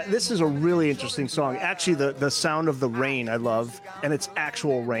actually this is a really interesting song. Actually, the sound of the rain I love, and it's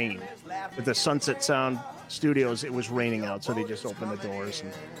actual rain. At the Sunset Sound Studios, it was raining out, so they just opened the doors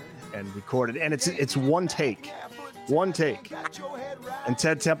and recorded. And it's one take. And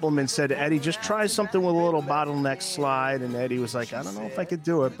Ted Templeman said to Eddie, just try something with a little bottleneck slide. And Eddie was like, I don't know if I could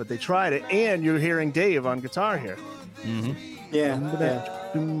do it, but they tried it. And you're hearing Dave on guitar here. Mm-hmm. Yeah.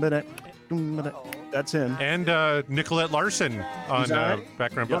 That's him. And Nicolette Larson on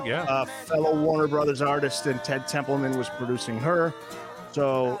background book. Yeah. Fellow Warner Brothers artist, and Ted Templeman was producing her.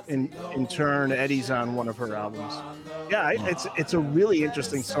 So in turn, Eddie's on one of her albums. Yeah, it's a really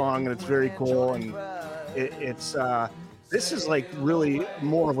interesting song, and it's very cool. And it's this is like really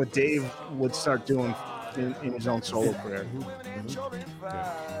more of what Dave would start doing in his own solo career.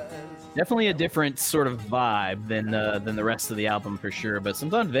 Definitely a different sort of vibe than the rest of the album for sure. But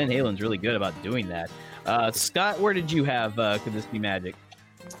sometimes Van Halen's really good about doing that. Scott, where did you have Could This Be Magic?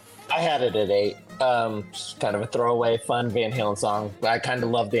 I had it at 8. Just kind of a throwaway, fun Van Halen song. I kind of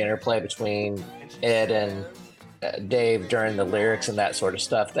love the interplay between Ed and Dave during the lyrics and that sort of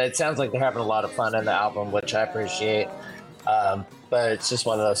stuff. It sounds like they're having a lot of fun in the album, which I appreciate. But it's just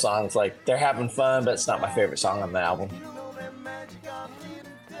one of those songs, like, they're having fun, but it's not my favorite song on the album.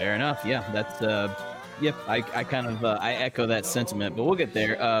 Fair enough. Yeah, that's I kind of I echo that sentiment, but we'll get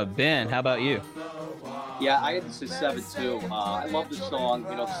there. Ben, how about you? Yeah, I had this at 7 too. I love this song.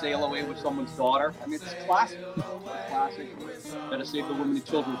 Sail Away with Someone's Daughter. I mean, it's classic. Better save the women and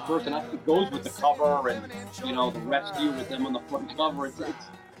children first, and I think it goes with the cover and the rescue with them on the front cover. It's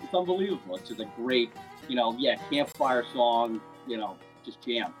unbelievable. It's just a great campfire song. Just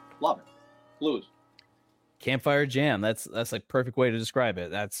jam. Love it. Blues. Campfire jam. That's like perfect way to describe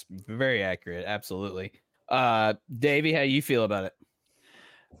it. That's very accurate. Absolutely. Davey, how you feel about it?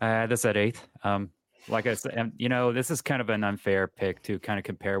 That's at 8. Like I said, this is kind of an unfair pick to kind of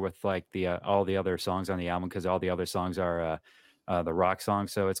compare with like the all the other songs on the album, because all the other songs are the rock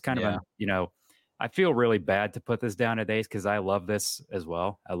songs. So it's kind of I feel really bad to put this down at 8 because I love this as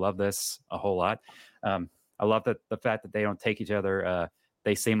well. I love this a whole lot. I love the fact that they don't take each other.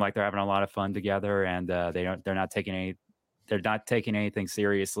 They seem like they're having a lot of fun together, and they're not taking anything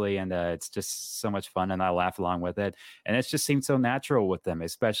seriously, and it's just so much fun, and I laugh along with it. And it just seems so natural with them,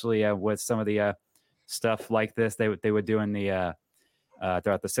 especially with some of the stuff like this they would do in the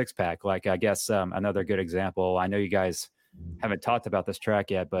throughout the 6-pack. Like, I guess another good example, I know you guys haven't talked about this track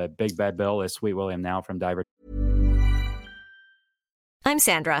yet, but Big Bad Bill is Sweet William Now from Diver. I'm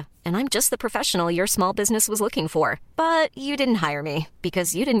Sandra, and I'm just the professional your small business was looking for. But you didn't hire me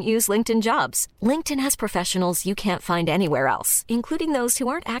because you didn't use LinkedIn Jobs. LinkedIn has professionals you can't find anywhere else, including those who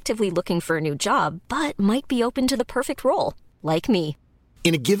aren't actively looking for a new job, but might be open to the perfect role, like me.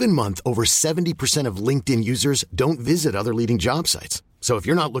 In a given month, over 70% of LinkedIn users don't visit other leading job sites. So if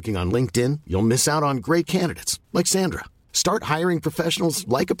you're not looking on LinkedIn, you'll miss out on great candidates like Sandra. Start hiring professionals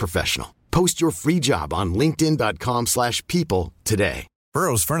like a professional. Post your free job on linkedin.com/people today.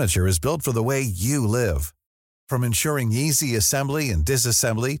 Burrow's furniture is built for the way you live. From ensuring easy assembly and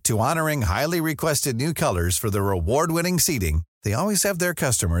disassembly to honoring highly requested new colors for their award-winning seating, they always have their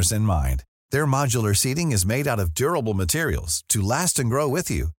customers in mind. Their modular seating is made out of durable materials to last and grow with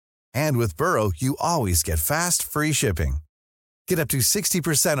you. And with Burrow, you always get fast, free shipping. Get up to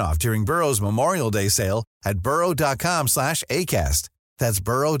 60% off during Burrow's Memorial Day sale at burrow.com/ACAST. That's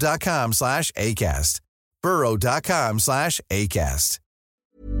burrow.com/ACAST. burrow.com/ACAST.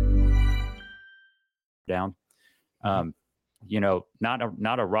 Down,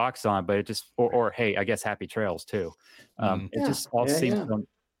 not a rock song, but it just or hey, I guess Happy Trails too. It just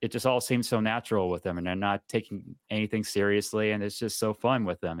all seems so natural with them, and they're not taking anything seriously, and it's just so fun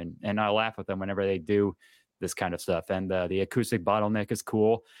with them, and I laugh with them whenever they do this kind of stuff. And the acoustic bottleneck is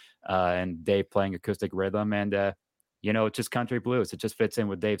cool, and Dave playing acoustic rhythm, and it's just country blues. It just fits in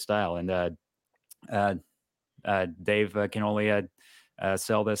with Dave's style, and Dave can only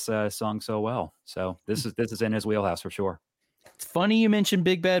sell this song so well. So this is in his wheelhouse for sure. It's funny you mentioned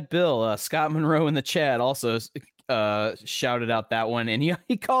Big Bad Bill. Scott Monroe in the chat also shouted out that one, and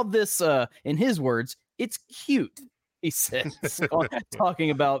he called this, in his words, "It's cute." He said,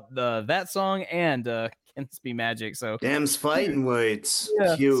 talking about that song and Can This Be Magic? So Damn's fighting words.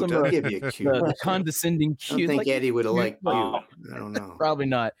 Yeah, Cute. I'll give you cute. The condescending cute. I don't think Eddie would have liked cute. I don't know. Probably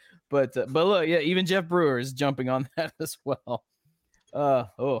not. But look, yeah, even Jeff Brewer is jumping on that as well.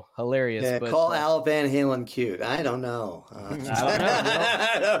 Hilarious. Yeah, but, call Al Van Halen cute. I don't know. I don't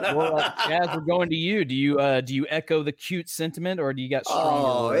know. no. Well, Chaz, we're going to you. Do you echo the cute sentiment, or do you got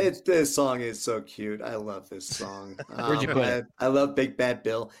stronger words? This song is so cute. I love this song. Where'd you put it? I love Big Bad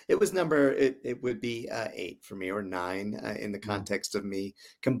Bill. It was it would be 8 for me, or 9 in the context of me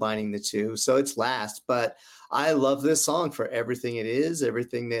combining the two. So it's last, but I love this song for everything it is,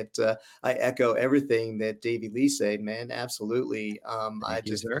 everything that I echo everything that Davey Lee said, man. Absolutely.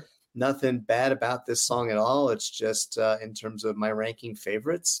 Nothing bad about this song at all. It's just in terms of my ranking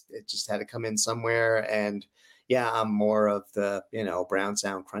favorites, it just had to come in somewhere. And yeah, I'm more of the, brown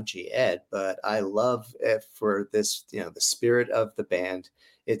sound crunchy Ed, but I love it for this, the spirit of the band.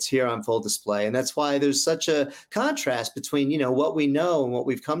 It's here on full display. And that's why there's such a contrast between, what we know and what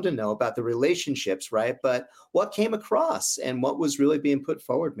we've come to know about the relationships, right? But what came across and what was really being put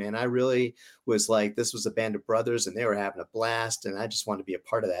forward, man. I really was like, this was a band of brothers and they were having a blast. And I just wanted to be a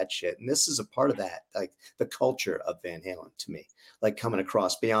part of that shit. And this is a part of that, like the culture of Van Halen to me, like coming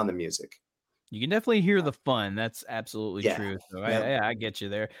across beyond the music. You can definitely hear the fun. That's absolutely true. So I get you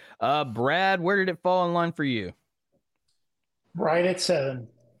there. Brad, where did it fall in line for you? Right at 7.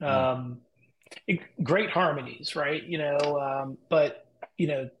 Great harmonies, right? But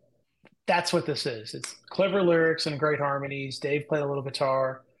that's what this is. It's clever lyrics and great harmonies. Dave played a little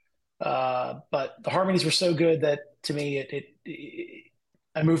guitar, but the harmonies were so good that to me,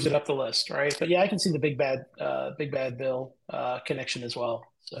 I moved it up the list, right? But yeah, I can see the Big Bad Bill connection as well.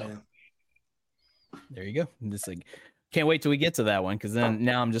 So there you go. Just like, can't wait till we get to that one, because then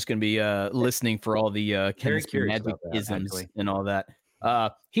now I'm just going to be listening for all the chemistry magic isms and all that.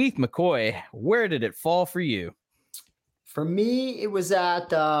 Heath McCoy, where did it fall for you? For me, it was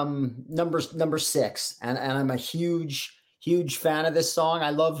at number 6, and I'm a huge fan of this song.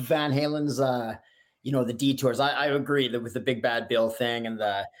 I love Van Halen's the detours. I agree that with the Big Bad Bill thing and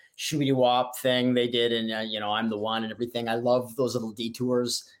the shooty wop thing they did, and I'm the one and everything. I love those little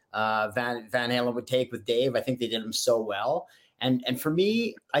detours Van Halen would take with Dave. I think they did them so well. And for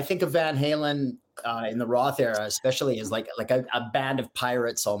me, I think of Van Halen in the Roth era, especially, as like a band of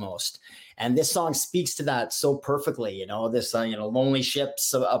pirates almost. And this song speaks to that so perfectly. This lonely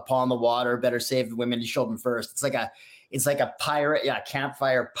ships upon the water, better save the women and children first. It's like a pirate,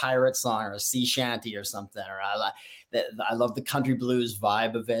 campfire pirate song, or a sea shanty or something. Or I love the country blues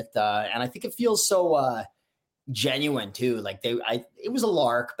vibe of it, and I think it feels so genuine too. Like it was a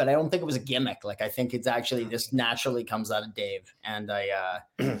lark, but I don't think it was a gimmick. Like I think it's actually this naturally comes out of Dave, and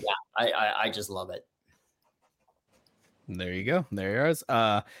I just love it. There you go. There it is.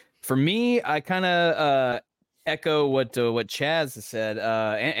 For me, I kind of echo what Chaz has said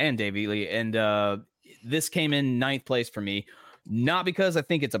and Davey Lee, and this came in 9th place for me. Not because I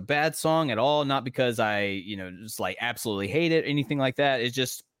think it's a bad song at all, not because I just like absolutely hate it, anything like that. It's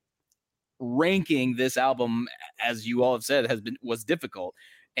just ranking this album, as you all have said, was difficult,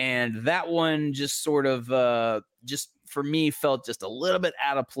 and that one just sort of just for me felt just a little bit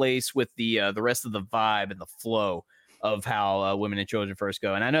out of place with the rest of the vibe and the flow of how Women and Children First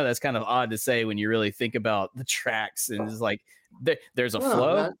go. And I know that's kind of odd to say when you really think about the tracks, and it's like there's a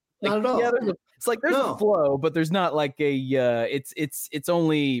flow. Not at all. Yeah, there's a flow, but there's not like a it's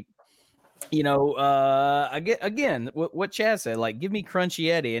only again what Chaz said, like, give me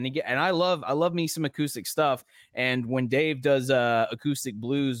Crunchy Eddie, and I love me some acoustic stuff. And when Dave does acoustic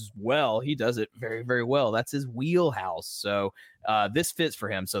blues well, he does it very, very well. That's his wheelhouse. So this fits for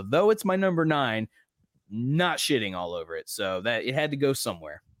him. So though it's my number 9, not shitting all over it. So that it had to go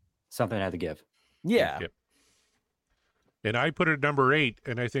somewhere. Something had to give. Yeah. Yep. And I put it at number 8,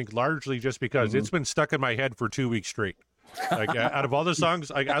 and I think largely just because it's been stuck in my head for 2 weeks straight. Like out of all the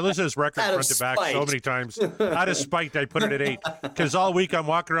songs, I listen to this record front to back so many times. Out of spite, I put it at 8 because all week I'm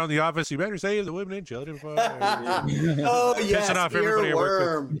walking around the office. You better save the women and children. Oh yes, pissing off everybody I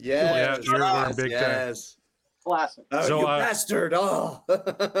work with. Yes, earworm, big time. Classic. So, you bastard! Oh,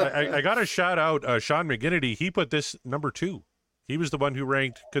 I got to shout out Sean McGinnity. He put this number 2. He was the one who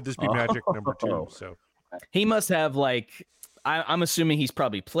ranked "Could This Be Magic" number 2. So he must have like. I'm assuming he's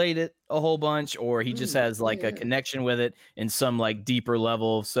probably played it a whole bunch, or he just has like a connection with it in some like deeper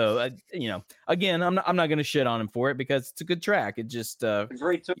level. So, again, I'm not going to shit on him for it because it's a good track. It just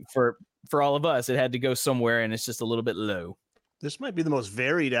for all of us, it had to go somewhere, and it's just a little bit low. This might be the most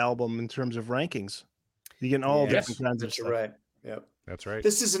varied album in terms of rankings. You get all different kinds of stuff. Right. Yep. That's right.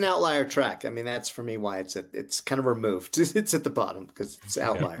 This is an outlier track. I mean, that's for me why it's kind of removed. It's at the bottom because it's an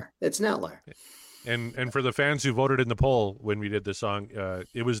outlier. It's an outlier. And for the fans who voted in the poll when we did this song,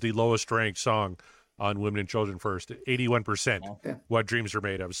 it was the lowest ranked song on Women and Children First, 81%. What Dreams Are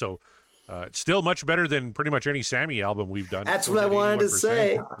Made Of. So It's still much better than pretty much any Sammy album we've done. That's what I wanted to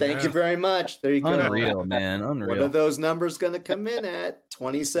say. Thank you very much. There you go. Unreal, man. Unreal. What are those numbers going to come in at?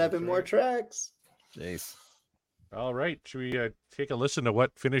 27 more tracks. Jeez. All right. Should we take a listen to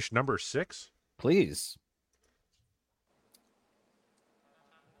what finished number 6? Please.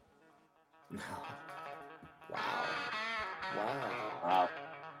 Wow.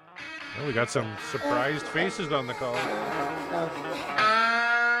 Well, we got some surprised faces on the call.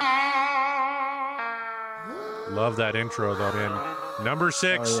 Love that intro, though, man. Number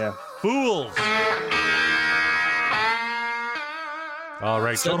 6, Fools. All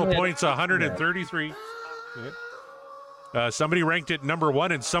right, total points 133. Somebody ranked it number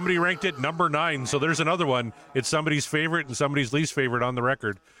 1 and somebody ranked it number 9. So there's another one. It's somebody's favorite and somebody's least favorite on the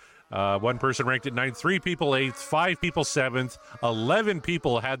record. One person ranked it 9th, 3 people 8th, 5 people 7th, 11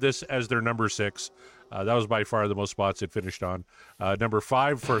 people had this as their number 6. That was by far the most spots it finished on. Number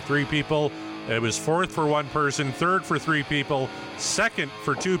 5 for 3 people. It was 4th for 1 person, 3rd for 3 people, 2nd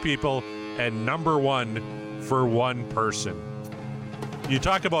for 2 people, and number 1 for 1 person. You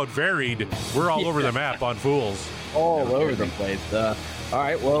talk about varied. We're all over the map on Fools. All over the place. All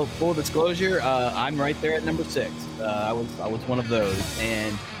right. Well, full disclosure, I'm right there at number 6. I was one of those,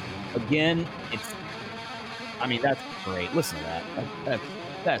 and again, that's great. Listen to that.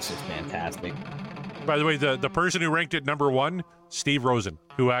 That's just fantastic. By the way, the person who ranked it number 1, Steve Rosen,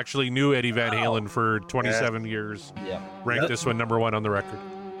 who actually knew Eddie Van Halen for 27 years, ranked this one number 1 on the record.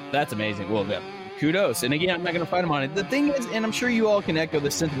 That's amazing. Well, kudos. And again, I'm not going to fight him on it. The thing is, and I'm sure you all can echo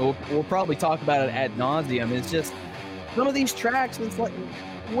this sentiment, we'll probably talk about it ad nauseum, it's just some of these tracks, it's like,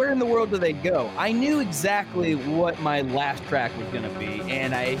 where in the world do they go? I knew exactly what my last track was going to be,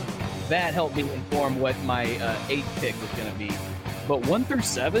 and that helped me inform what my 8th pick was going to be. But 1 through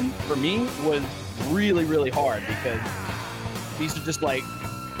 7, for me, was really, really hard because these are just like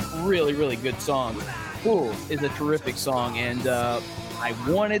really, really good songs. Fools is a terrific song, and I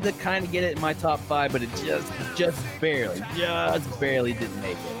wanted to kind of get it in my top 5, but it just barely didn't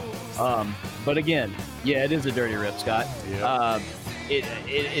make it. But again, it is a dirty riff, Scott.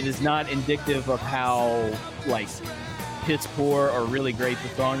 It is not indicative of how like piss poor or really great the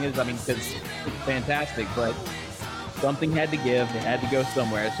song is. I mean, because it's fantastic, but something had to give. It had to go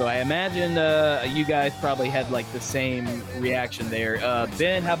somewhere. So I imagine you guys probably had like the same reaction there.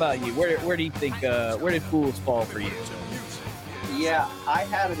 Ben, how about you? Where do you think? Where did Fools fall for you? Yeah, I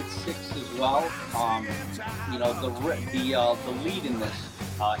had it at 6 as well. The lead in this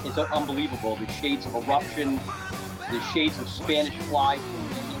is unbelievable. The shades of Eruption, the shades of Spanish Fly.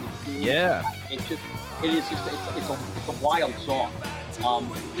 Yeah, it's a wild song.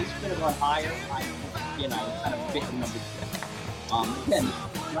 This could have gone higher. I kind of fit in number 6. Again,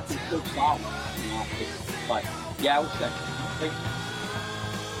 nothing so solid, but yeah, I would say.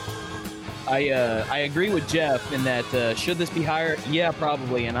 I agree with Jeff in that should this be higher? Yeah,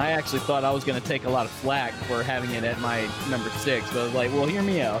 probably. And I actually thought I was going to take a lot of flack for having it at my number 6. But I was like, well, hear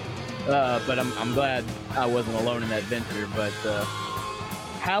me out. But I'm glad I wasn't alone in that venture. But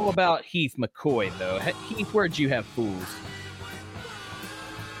how about Heath McCoy, though? Heath, where'd you have Fools?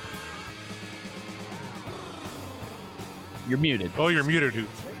 You're muted. Oh, you're muted,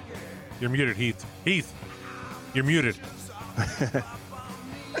 Heath. You're muted, Heath. Heath, you're muted.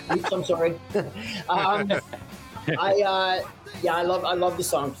 Oops, I'm sorry. I love the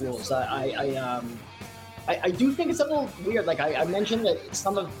song Fools. I do think it's a little weird. Like I mentioned that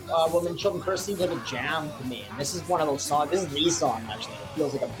some of Women, Children First seems like a jam to me. And this is one of those songs. This is the song actually. It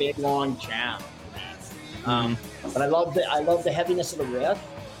feels like a big long jam. But I love the heaviness of the riff,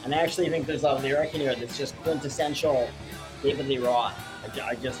 and I actually think there's a lyric in here that's just quintessential David Lee Roth.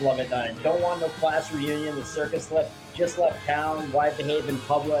 I just love it. Don't want no class reunion. The circus just left town. Why behave in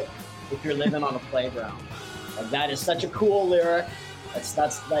public if you're living on a playground? Like, that is such a cool lyric.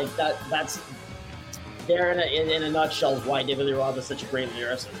 That's there in a nutshell is why David Lee Roth is such a great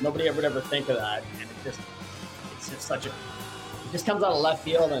lyricist. Nobody would ever think of that, and it's just such a. It just comes out of left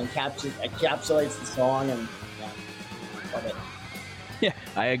field and encapsulates the song, and love it. Yeah,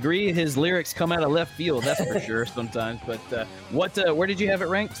 I agree. His lyrics come out of left field, that's for sure sometimes. But where did you have it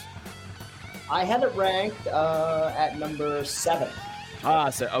ranked? I had it ranked at number 7.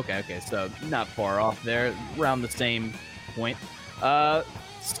 So okay, so not far off there, around the same point.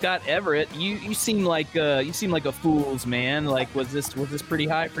 Scott Everett, you seem like a Fool's man. Like, was this pretty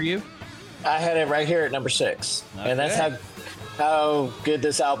high for you? I had it right here at number 6, and that's how good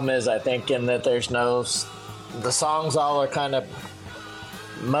this album is. I think, in that the songs all are kind of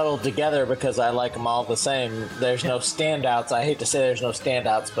muddled together because I like them all the same. There's no standouts. I hate to say there's no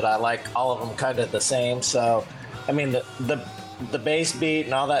standouts, but I like all of them kind of the same. So, I mean, the the bass beat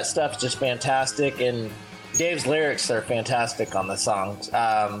and all that stuff is just fantastic, and Dave's lyrics are fantastic on the songs.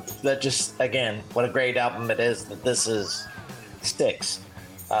 That just, again, what a great album it is that this is sticks.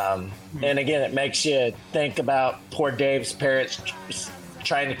 And again, it makes you think about poor Dave's parents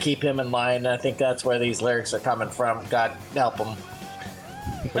trying to keep him in line. And I think that's where these lyrics are coming from. God help him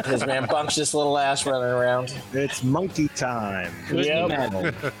with his rambunctious little ass running around. It's monkey time. Couldn't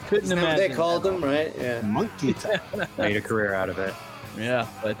imagine. Couldn't imagine. They called him, right? Yeah. Monkey time. Made a career out of it. Yeah,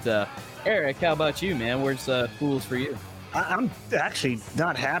 but Eric, how about you, man? Where's Fools for you? I'm actually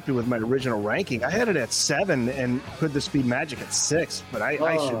not happy with my original ranking. I had it at 7 and Could This Be Magic at 6, but I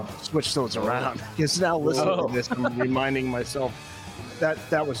should switch those around. Because now listening to this, I'm reminding myself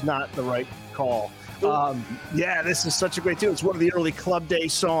that was not the right call. Yeah, this is such a great tune. It's one of the early Club Day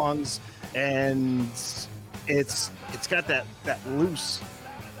songs, and it's got that loose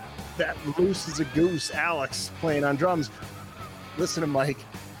as a goose Alex playing on drums. Listen to Mike.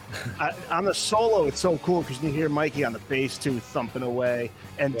 On the solo, it's so cool because you hear Mikey on the bass too, thumping away,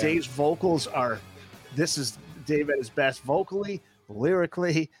 and Dave's vocals are. This is Dave at his best vocally,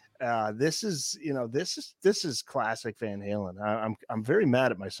 lyrically. This is classic Van Halen. I'm very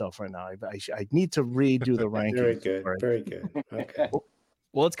mad at myself right now. I need to redo the ranking. Very good. Very good. Okay.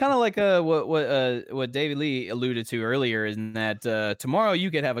 Well, it's kind of like what David Lee alluded to earlier, in that tomorrow you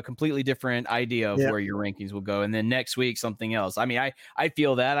could have a completely different idea of where your rankings will go, and then next week something else. I mean, I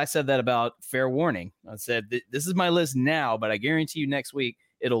feel that. I said that about Fair Warning. I said this is my list now, but I guarantee you next week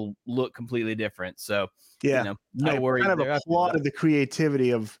it'll look completely different. So no worries. I kind of applauded the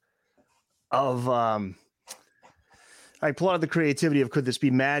creativity of I applaud the creativity of Could This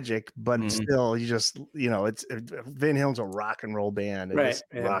Be Magic, but still, it's Van Halen's a rock and roll band. It's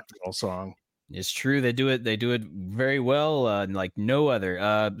a rock and roll song. It's true. They do it very well, like no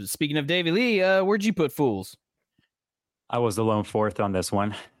other. Speaking of David Lee, where'd you put Fools? I was the lone fourth on this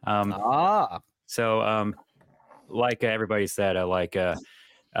one. So, like everybody said, I like the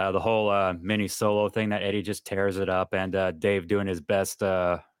whole mini solo thing that Eddie just tears it up, and Dave doing his best.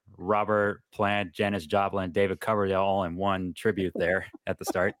 Robert Plant, Janis Joplin, David Coverdale all in one tribute there at the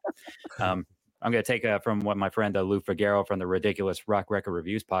start. I'm going to take from what my friend Lou Figueroa from the Ridiculous Rock Record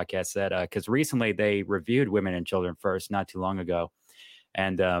Reviews podcast said, because recently they reviewed Women and Children First not too long ago.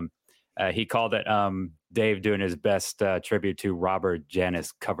 And he called it Dave doing his best tribute to Robert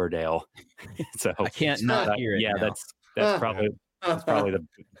Janis Coverdale. So I can't not hear it. Yeah, now. that's probably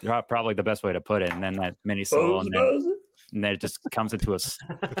the best way to put it. And then that mini solo. And then it just comes into a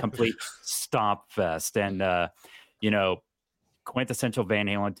complete stomp fest, and quintessential Van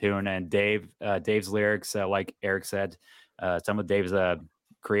Halen tune. And Dave's lyrics, like Eric said, some of Dave's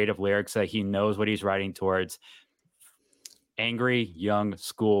creative lyrics, he knows what he's writing towards. Angry young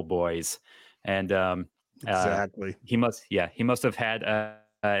schoolboys, and exactly. He must have had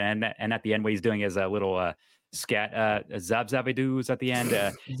and at the end, what he's doing is a little. Scat zab zabidoos at the end.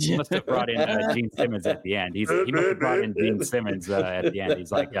 He must have brought in Gene Simmons at the end. He must have brought in Gene Simmons at the end. He's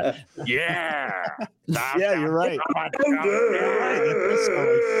like, yeah, you're right.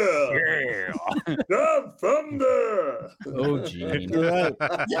 Thunder. Oh, Gene. You're a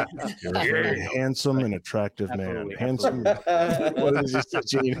very handsome and attractive man. Handsome. What is this,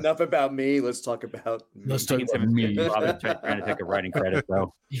 Gene? Enough about me. Let's talk about me. Robin trying to take a writing credit,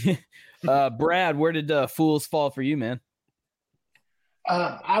 though. Brad, where did Fools fall for you, man?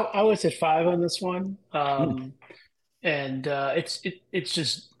 I was at 5 on this one, and it's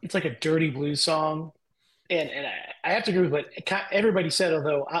like a dirty blues song, and I have to agree with what everybody said.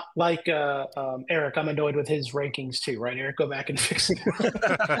 Although, like Eric, I'm annoyed with his rankings too. Right, Eric, go back and fix it.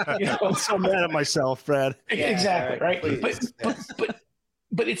 I'm so mad at myself, Brad. Yeah, exactly right.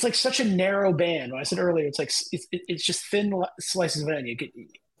 But it's like such a narrow band. When I said earlier, it's like it's just thin slices of onion.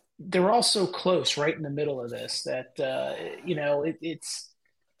 They're all so close right in the middle of this that it's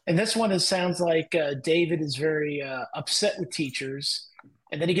and this one sounds like David is very upset with teachers,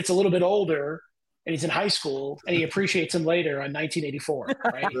 and then he gets a little bit older and he's in high school and he appreciates them later on 1984,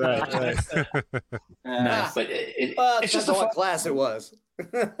 right? Nice. But it's just what class it was.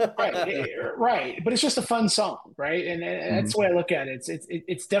 right, but it's just a fun song, right? And that's the way I look at it.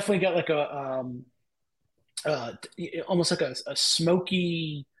 It's definitely got like a almost like a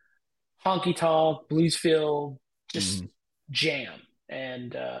smoky honky tonk blues feel just jam,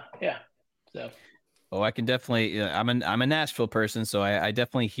 and so I can definitely I'm a Nashville person, so I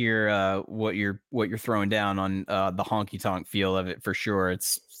definitely hear what you're throwing down on the honky tonk feel of it for sure.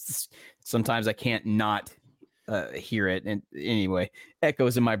 It's sometimes I can't not hear it, and anyway,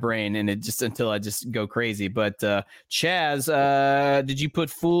 echoes in my brain, and it just until I just go crazy. But Chaz, did you put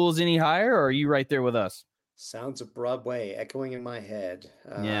Fools any higher, or are you right there with us? Sounds of Broadway echoing in my head.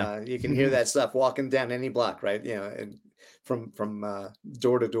 Yeah. You can hear that stuff walking down any block, right? And from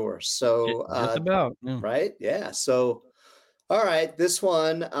door to door. So Just about. right, yeah. So all right, this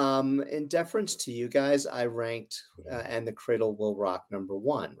one, in deference to you guys, I ranked "And the Cradle Will Rock" number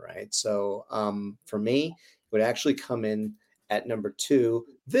 1, right? So for me, it would actually come in at number 2.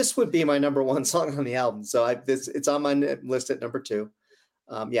 This would be my number 1 song on the album. So it's on my list at number 2.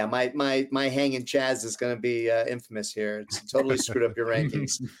 Yeah, my hanging Chaz is going to be infamous here. It's totally screwed up your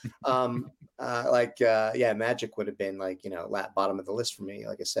rankings. Magic would have been bottom of the list for me,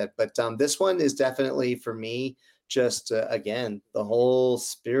 like I said. But this one is definitely for me just again the whole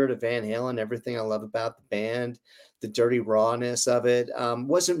spirit of Van Halen, everything I love about the band, the dirty rawness of it.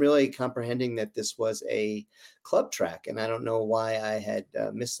 Wasn't really comprehending that this was a club track, and I don't know why I had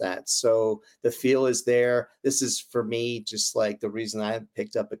missed that. So the feel is there. This is for me just like the reason I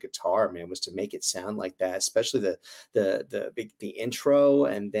picked up a guitar, man, was to make it sound like that, especially the intro,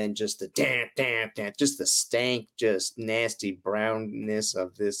 and then just the damn, just the stank, just nasty brownness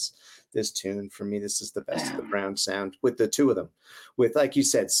of this tune. For me, this is the best of the Brown sound, with the two of them, with, like you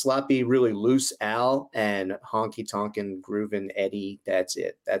said, sloppy, really loose Al and honky tonkin' grooving Eddie. That's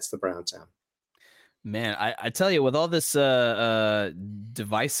it. That's the Brown sound. Man, I tell you, with all this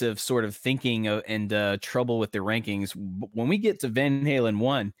divisive sort of thinking and trouble with the rankings, when we get to Van Halen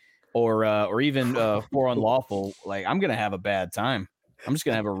 1 or even 4 Unlawful, like, I'm gonna have a bad time. I'm just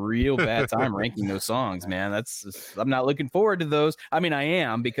gonna have a real bad time ranking those songs, man. I'm not looking forward to those. I mean, I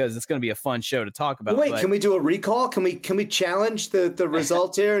am, because it's gonna be a fun show to talk about. Wait, can we do a recall? Can we challenge the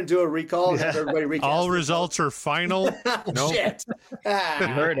results here and do a recall? Yeah. Have everybody recast all results are final. No, shit. You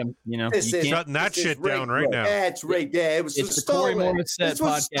heard him. You know, shutting that shit down right now. That's rigged. Yeah, it was it's the stolen. Corey Morissette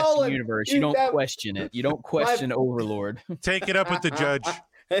podcasting universe. You don't question it. You don't question Overlord. Take it up with the judge.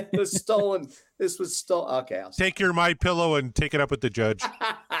 It was stolen. This was stolen. Okay, take your My Pillow and take it up with the judge.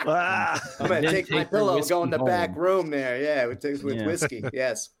 I'm gonna take my pillow, go in the back room there. Yeah, with whiskey.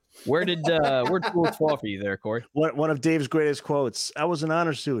 Yes. Where'd tools fall for you there, Corey? One of Dave's greatest quotes. I was an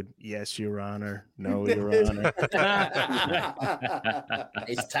honor student. Yes, Your Honor. No, Your Honor.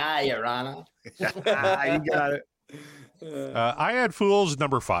 Nice tie, Your Honor. You got it. I had Fools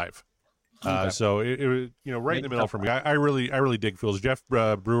number 5. So it was, right in the middle for me. I really dig Fools. Jeff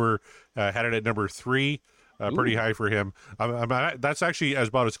Brewer had it at number 3, pretty high for him. That's actually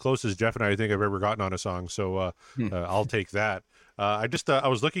about as close as Jeff and I think I've ever gotten on a song. So I'll take that. I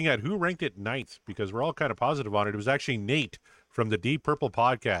was looking at who ranked it 9th, because we're all kind of positive on it. It was actually Nate from the Deep Purple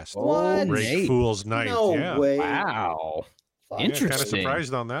podcast. What? Ranked Fools 9th. No way. Wow. Interesting. Kind of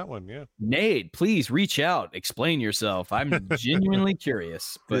surprised on that one. Yeah. Nate, please reach out. Explain yourself. I'm genuinely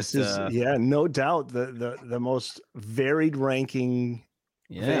curious. But this is no doubt the most varied ranking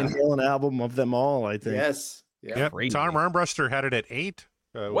Van Halen album of them all, I think. Yes. Yep. Tom Armbruster had it at 8.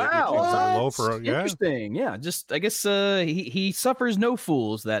 Wow. Low interesting. Yeah. Just I guess he suffers no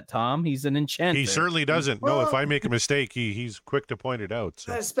fools, that Tom. He's an enchanter. He certainly doesn't. No, if I make a mistake, he's quick to point it out.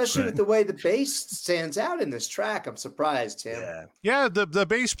 So. Especially with the way the bass stands out in this track. I'm surprised, Tim. Yeah, the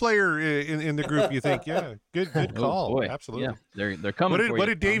bass player in the group, you think, good call. Boy. Absolutely. Yeah, they're coming. What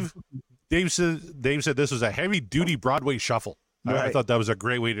did Dave said this was a heavy duty Broadway shuffle. Right. I thought that was a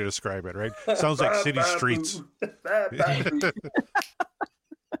great way to describe it, right? Sounds like city streets.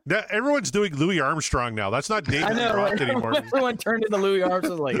 Now, everyone's doing Louis Armstrong now. That's not David Roth anymore. Everyone turned into Louis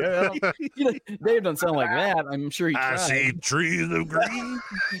Armstrong like, Dave doesn't sound like that. I'm sure he tried. I see trees of green.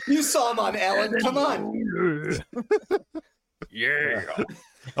 You saw him on Ellen. Come on. Yeah.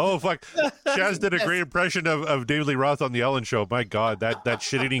 Oh, fuck. Chaz did a great impression of David Lee Roth on the Ellen Show. My God, that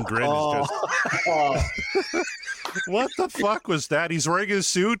shit-eating grin is just... What the fuck was that? He's wearing his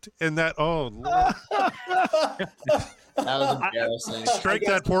suit and that... Oh, Lord. That was embarrassing. Strike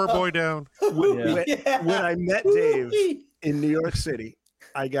that poor boy down. When I met Dave in New York City,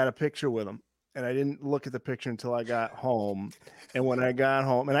 I got a picture with him, and I didn't look at the picture until I got home. And when I got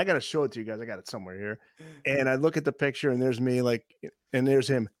home, and I got to show it to you guys, I got it somewhere here. And I look at the picture, and there's me, and there's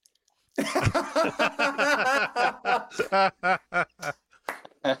him.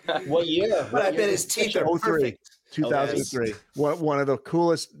 What year? But I bet his teeth are perfect. 2003. One of the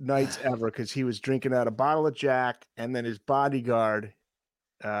coolest nights ever, because he was drinking out a bottle of Jack, and then his bodyguard,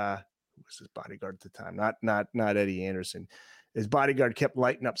 who was his bodyguard at the time? Not Eddie Anderson. His bodyguard kept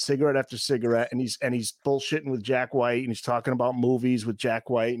lighting up cigarette after cigarette, and he's bullshitting with Jack White, and he's talking about movies with Jack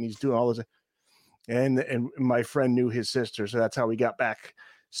White, and he's doing all this. And my friend knew his sister, so that's how we got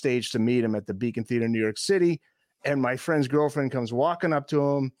backstage to meet him at the Beacon Theater in New York City. And my friend's girlfriend comes walking up to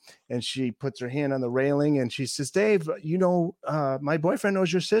him, and she puts her hand on the railing, and she says, "Dave, my boyfriend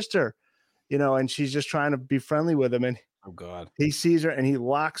knows your sister." you know, and she's just trying to be friendly with him. And oh God, he sees her and he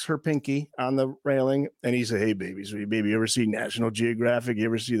locks her pinky on the railing and he said, "Hey, baby, so baby, you ever see National Geographic? You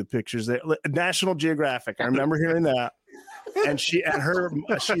ever see the pictures there? National Geographic." I remember hearing that. And she's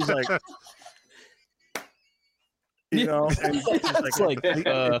like, you know, and she's like,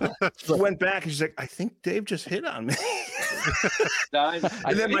 she went back and she's like, "I think Dave just hit on me."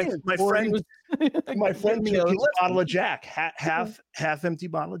 And then my friend took his bottle of Jack, half empty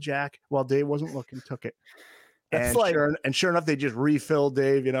bottle of Jack, while Dave wasn't looking, took it. And sure enough, they just refilled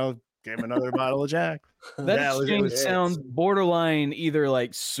Dave, you know, gave him another bottle of Jack. That exchange sounds borderline either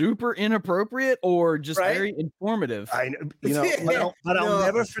like super inappropriate or just very informative. But I'll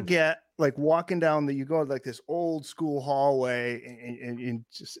never forget, like walking down you go like this old school hallway and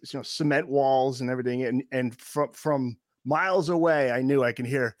just, you know, cement walls and everything. And from miles away, I knew I can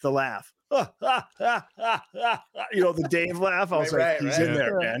hear the laugh. You know, the Dave laugh. I was he's in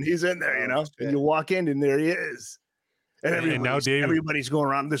there, man. He's in there, you know. And you walk in and there he is. And everybody's going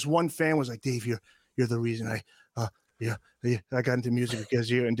around. This one fan was like, "Dave, you're the reason I got into music because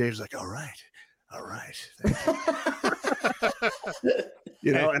you." And Dave's like, all right.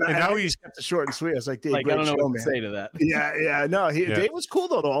 You know, and now he's kept it short and sweet. I was like, "Dave, I don't know what to say to that." Yeah. No, Dave was cool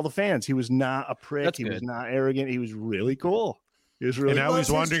though to all the fans. He was not a prick. He was not arrogant. He was really cool. He was really. And now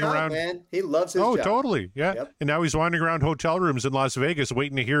he's wandering around. Man. He loves his job. Oh, totally. Yeah. Yep. And now he's wandering around hotel rooms in Las Vegas,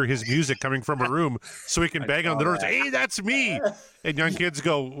 waiting to hear his music coming from a room, so he can bang on the door and say, "Hey, that's me." And young kids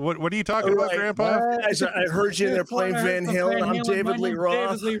go, "What are you talking about, Grandpa?" I heard you there playing Van Halen. I'm David Lee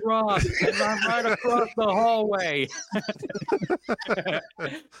Roth. David Lee Roth, and I'm right across the hallway.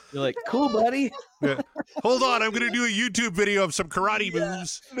 You're like, "Cool, buddy." Yeah. Hold on, I'm going to do a YouTube video of some karate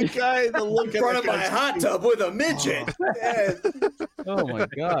moves. The guy that looked in front of my hot tub with a midget. Oh my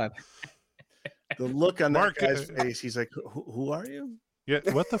God! The look on that guy's face. He's like, "Who are you?" Yeah,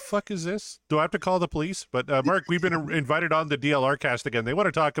 what the fuck is this? Do I have to call the police? But Mark, we've been invited on the DLR cast again. They want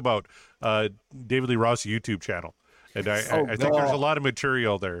to talk about David Lee Roth's YouTube channel, and I think there's a lot of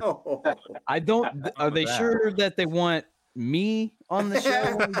material there. I don't. Are they sure that they want me on the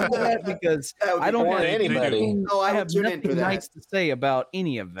show because I don't have anybody. No, I have nothing nice to say about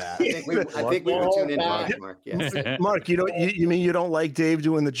any of that. I think we would tune in, Mark. Yes. Mark, you mean you don't like Dave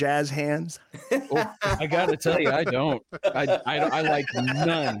doing the jazz hands? I got to tell you, I don't. I like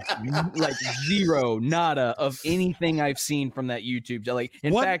none, like zero, nada of anything I've seen from that YouTube. Like,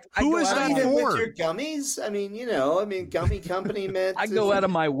 in fact, who is that for? With your gummies? I mean, gummy company, man. I go out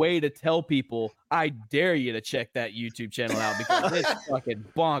of my way to tell people, I dare you to check that YouTube channel out because it's fucking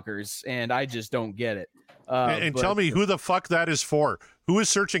bonkers, and I just don't get it. And tell me who the fuck that is for. Who is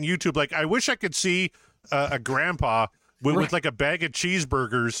searching YouTube? Like, I wish I could see a grandpa with like a bag of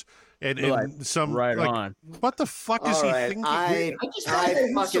cheeseburgers and some on. What the fuck is he thinking? I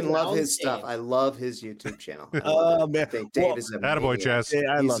fucking love his stuff. I love his YouTube channel. Oh man, Dave is amazing. Attaboy, Chess.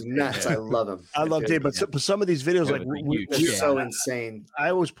 Yeah, I love nuts. I love him. I love Dave, but some of these videos, like we're so insane.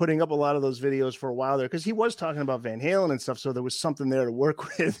 I was putting up a lot of those videos for a while there because he was talking about Van Halen and stuff, so there was something there to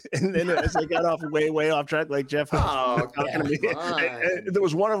work with. And then as I got off way off track, like Jeff, talking to me, and there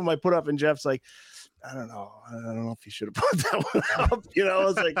was one of them I put up, and Jeff's like, I don't know if you should have put that one up. You know, I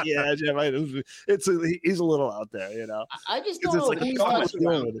was like, yeah, Jeff, he's a little out there, you know. I just don't know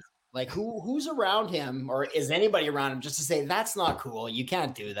like who's around him, or is anybody around him just to say that's not cool. You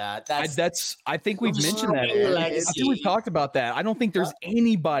can't do that. I think we've mentioned that. I think we've talked about that. I don't think there's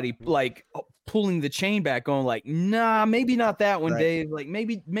anybody like pulling the chain back, going like, nah, maybe not that one, Dave. Like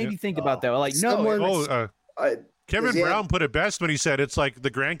maybe think about that. Like no. Kevin Brown put it best when he said it's like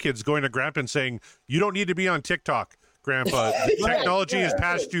the grandkids going to Grandpa and saying, "You don't need to be on TikTok, Grandpa. Technology has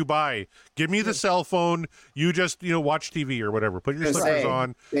passed you by. Give me the cell phone. You just watch TV or whatever. Put your slippers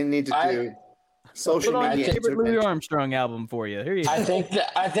on." They need to do social media. Favorite Louis Armstrong album for you. Here you go. I think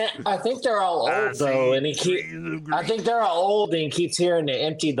they're all old though, and I think they're all old, and he keeps hearing to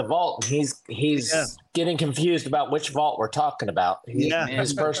empty the vault. He's getting confused about which vault we're talking about.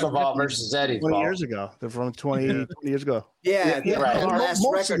 His personal vault versus Eddie's 20 vault. years ago. They're from 20 years ago. Yeah, right. The last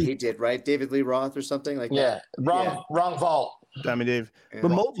record he did, right? David Lee Roth or something like that. Wrong vault. Diamond Dave. But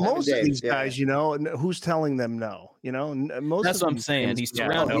most of these guys, who's telling them no? That's what I'm saying. He's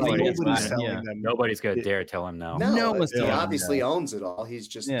surrounded. Nobody's going to dare tell him no. He obviously owns it all. He's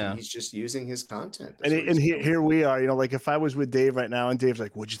just using his content. And here we are. Like if I was with Dave right now, and Dave's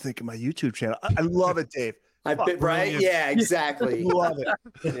like, "What'd you think of my YouTube channel?" I love it, Dave. Right? Yeah, exactly. Love it.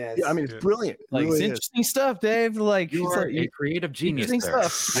 Yes. Yeah, I mean, it's brilliant. Like really it's interesting stuff, Dave. Like you are a creative genius.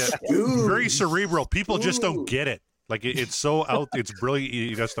 Very cerebral. People just don't get it. Like it's so out. It's brilliant.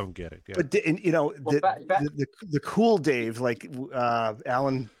 You just don't get it. Yeah. But the cool Dave, like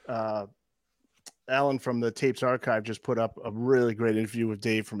Alan Alan from the Tapes Archive just put up a really great interview with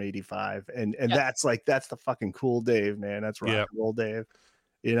Dave from '85, and that's the fucking cool Dave, man. That's rock and roll Dave,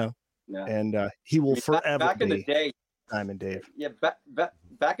 you know. Yeah. And he will forever back in be the day. Diamond Dave. Yeah,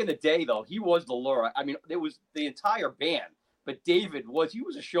 back in the day though, he was the lure. I mean, it was the entire band, but David was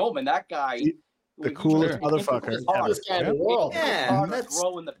a showman. That guy, the coolest motherfucker. This guy in the world. Yeah, that's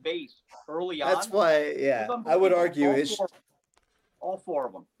throwing the bass early on. That's why, I would argue all four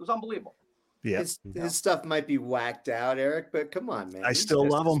of them. It was unbelievable. Yeah, his stuff might be whacked out, Eric, but come on, man. I still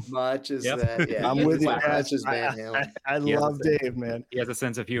love him as much as that. Yeah, I'm with you, guys. As Van Halen. I love Dave, man. He has a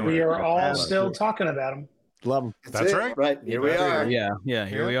sense of humor. We are all still talking about him. Love him. That's right. Right here we are. Yeah,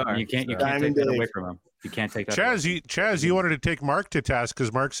 here we are. You can't take that away from him. You can't take that. Chaz, you wanted to take Mark to task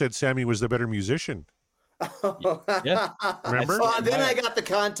because Mark said Sammy was the better musician. Remember? Then I got the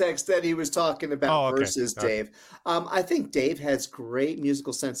context that he was talking about versus Dave. I think Dave has great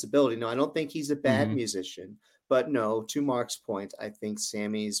musical sensibility. No, I don't think he's a bad musician, but no, to Mark's point, I think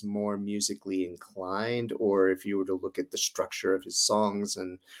Sammy's more musically inclined, or if you were to look at the structure of his songs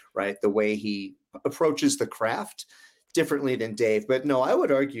and the way he approaches the craft differently than Dave. But no, I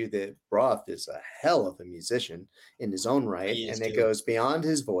would argue that Roth is a hell of a musician in his own right, and it goes beyond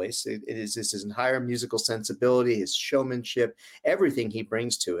his voice. It is his entire musical sensibility, his showmanship, everything he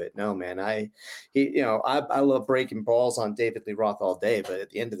brings to it. No, man, I love breaking balls on David Lee Roth all day, but at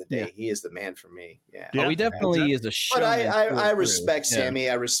the end of the day, he is the man for me. Yeah, he definitely is a showman. But I respect Sammy.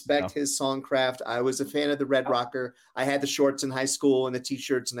 I respect his songcraft. I was a fan of the Red Rocker. I had the shorts in high school and the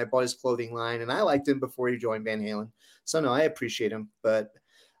t-shirts, and I bought his clothing line, and I liked him before he joined Van Halen. So no, I appreciate him, but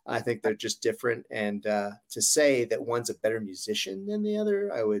I think they're just different. And to say that one's a better musician than the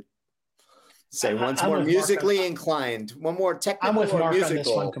other, I would say one's more musically inclined, one more technical. I'm with Mark musical. on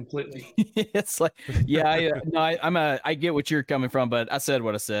this one completely. It's like, I get what you're coming from, but I said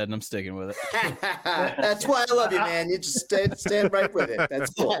what I said, and I'm sticking with it. That's why I love you, man. You just stand right with it.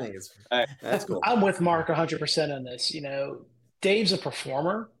 That's cool. That's cool. I'm with Mark 100% on this. You know, Dave's a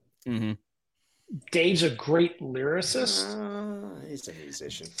performer. Mm-hmm. Dave's a great lyricist. He's a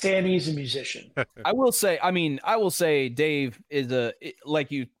musician. Sammy's a musician. I will say Dave is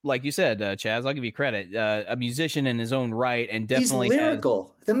like you said, Chaz, I'll give you credit. A musician in his own right, and definitely he's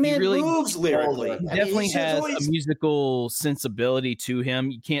lyrical. The man moves lyrically. He definitely has a musical sensibility to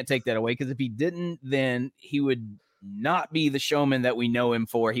him. You can't take that away, because if he didn't, then he would not be the showman that we know him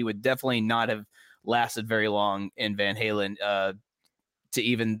for. He would definitely not have lasted very long in Van Halen, to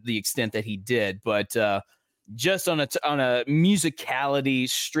even the extent that he did. But just on a musicality,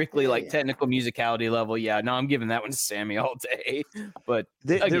 strictly technical musicality level, I'm giving that one to Sammy all day. But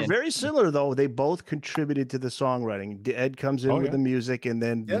they're very similar, though. They both contributed to the songwriting. Ed comes in with the music, and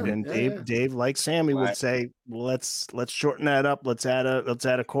then Dave, like Sammy, would say, let's shorten that up. Let's add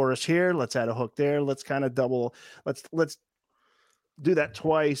a chorus here. Let's add a hook there. Let's kind of double. Let's do that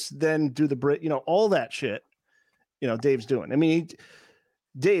twice. Then do the bridge. All that shit. Dave's doing. I mean,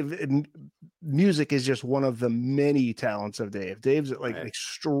 Dave, music is just one of the many talents of Dave. Dave's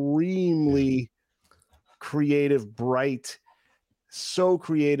extremely creative, bright, so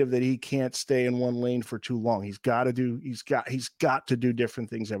creative that he can't stay in one lane for too long. He's got to do different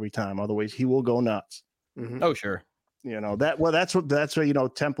things every time. Otherwise he will go nuts. Mm-hmm. Oh, sure. That's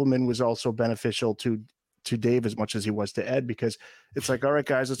what Templeman was also beneficial to Dave as much as he was to Ed, because it's like, all right,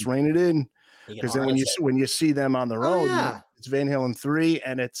 guys, let's rein it in. Because then when you see them on the road, it's Van Halen 3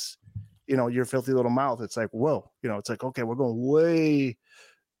 and it's, Your Filthy Little Mouth. It's like, whoa, it's like, okay, we're going way,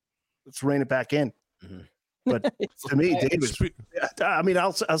 let's rein it back in. Mm-hmm. But to me, Dave is,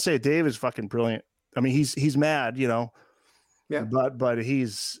 I'll say Dave is fucking brilliant. I mean, he's mad, but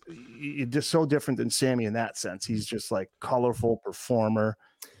he's just so different than Sammy in that sense. He's just like colorful performer.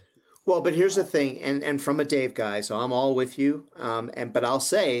 Well, but here's the thing, and from a Dave guy, so I'm all with you. But I'll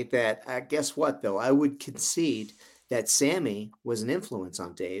say that guess what though? I would concede that Sammy was an influence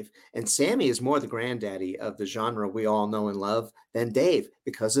on Dave, and Sammy is more the granddaddy of the genre we all know and love than Dave,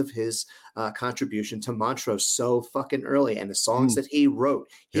 because of his contribution to Montrose so fucking early and the songs that he wrote.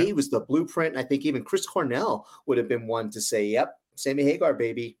 He was the blueprint. And I think even Chris Cornell would have been one to say, "Yep, Sammy Hagar,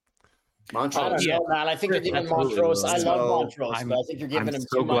 baby." Montrose. I don't know, man. I think you're giving Montrose. I love Montrose, but I think you're giving him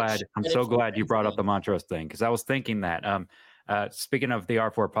too much. I'm so glad you brought up the Montrose thing, because I was thinking that. Speaking of the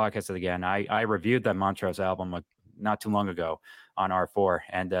R4 podcast again, I reviewed that Montrose album not too long ago on R4,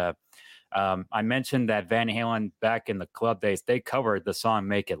 and I mentioned that Van Halen back in the club days, they covered the song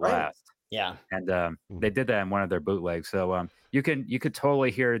 "Make It Last." Yeah, and they did that in one of their bootlegs. So you could totally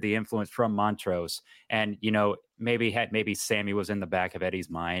hear the influence from Montrose, and maybe Sammy was in the back of Eddie's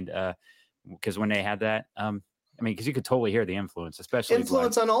mind, because when they had that, I mean, because you could totally hear the influence, especially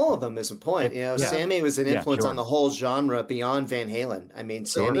influence on all of them is a point. You know, Sammy was an influence on the whole genre beyond Van Halen. I mean,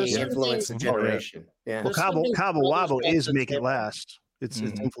 Sammy influenced the generation. Yeah. Well, Cabo Wabo is Make It Last. It's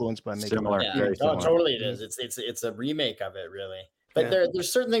influenced by Make It Last. Yeah. No, totally it is. It's a remake of it, really. But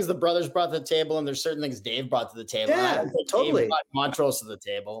there's certain things the brothers brought to the table, and there's certain things Dave brought to the table. Yeah, I don't think totally. Dave brought Montrose to the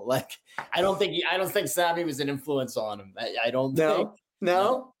table. Like, I don't think Sammy was an influence on him. I don't think.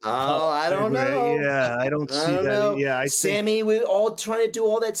 No. Oh, I don't know. Yeah, I don't see that. Know. Yeah, I Sammy was all trying to do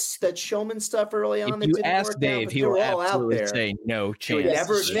all that showman stuff early on. If you ask Dave, he will absolutely say no chance. He would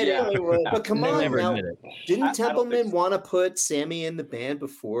never admit it. But come on now. Didn't Templeman want to put Sammy in the band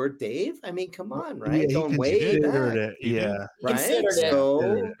before Dave? I mean, come on, right? Yeah, Going way back. Yeah. Right?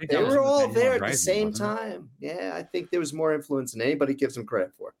 So they were all there at the same time. Yeah, I think there was more influence than anybody gives him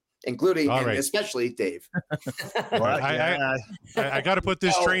credit for. Including and especially Dave. I got to put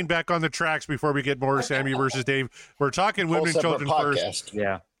this train back on the tracks before we get more Sammy versus Dave. We're talking women and children first.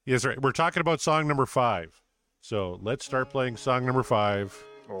 Yeah. Yes, right. We're talking about song number 5. So let's start playing song number 5.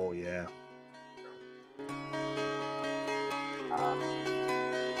 Oh, yeah.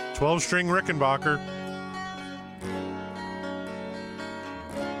 12-string Rickenbacker.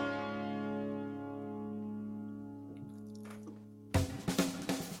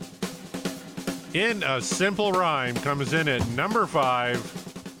 In a Simple Rhyme comes in at number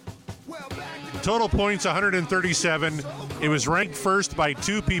 5. Total points 137. It was ranked first by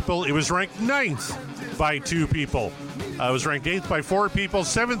 2 people. It was ranked 9th by 2 people. It was ranked 8th by 4 people,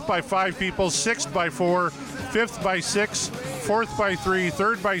 7th by 5 people, 6th by 4, 5th by 6, 4th by 3,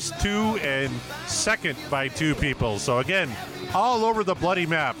 3rd by 2, and 2nd by 2 people. So again, all over the bloody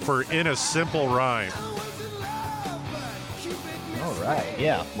map for In a Simple Rhyme. All right.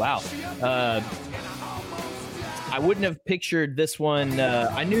 Yeah. Wow. I wouldn't have pictured this one.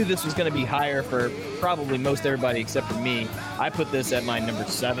 I knew this was going to be higher for probably most everybody except for me. I put this at my number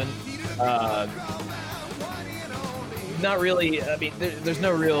 7. Not really. I mean, there's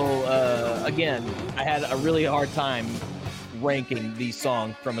no real. Again, I had a really hard time ranking these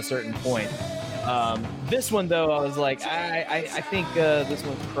songs from a certain point. This one, though, I was like, I think this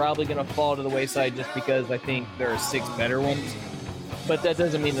one's probably going to fall to the wayside just because I think there are 6 better ones. But that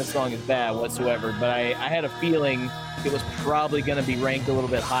doesn't mean the song is bad whatsoever. But I had a feeling it was probably going to be ranked a little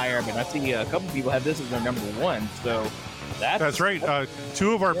bit higher. But I see a couple people have this as their number 1. So that's right.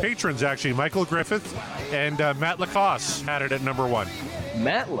 2 of our patrons, actually, Michael Griffith and Matt Lacoste, had it at number 1.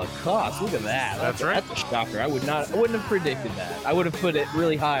 Matt Lacoste, look at that. That's right. That's a shocker. I wouldn't have predicted that. I would have put it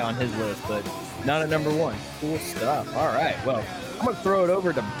really high on his list, but not at number 1. Cool stuff. All right. Well, I'm going to throw it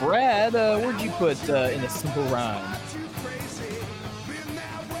over to Brad. Where'd you put In a Simple Rhyme?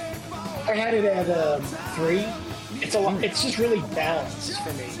 I had it at 3. It's just really balanced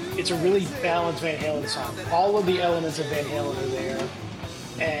for me. It's a really balanced Van Halen song. All of the elements of Van Halen are there,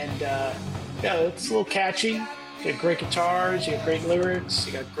 and it's a little catchy. You got great guitars, you got great lyrics,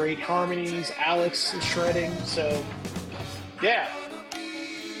 you got great harmonies. Alex is shredding, so yeah.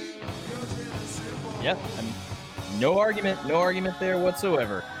 Yeah, no argument there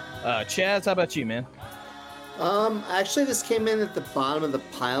whatsoever. Chaz, how about you, man? Actually, this came in at the bottom of the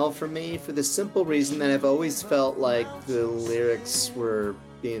pile for me for the simple reason that I've always felt like the lyrics were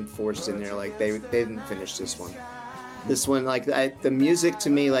being forced in there. Like they didn't finish this one. This one, like the music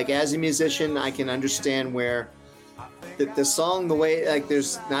to me, like as a musician, I can understand where the song, the way, like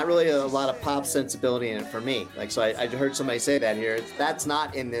there's not really a lot of pop sensibility in it for me. Like, so I heard somebody say that here. That's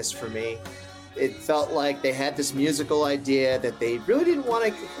not in this for me. It felt like they had this musical idea that they really didn't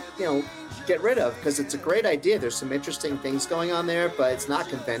want to, get rid of, because it's a great idea. There's some interesting things going on there, but it's not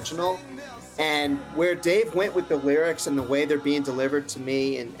conventional. And where Dave went with the lyrics and the way they're being delivered to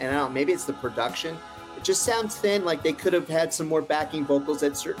me, and I don't know, maybe it's the production, it just sounds thin. Like they could have had some more backing vocals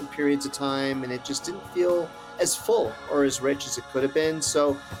at certain periods of time, and it just didn't feel as full or as rich as it could have been.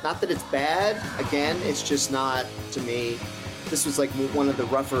 So not that it's bad, again, it's just not, to me, this was like one of the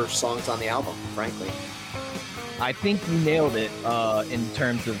rougher songs on the album, frankly. I think you nailed it in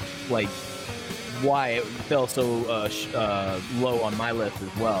terms of like why it fell so low on my list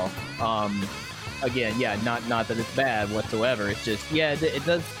as well. Again, yeah, not that it's bad whatsoever. It's just, yeah, it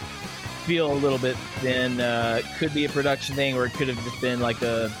does feel a little bit thin. Could be a production thing, or it could have just been like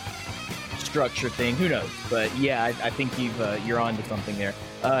a structure thing. Who knows? But yeah, I think you're onto something there.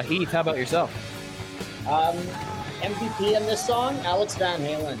 Heath, how about yourself? MVP in this song, Alex Van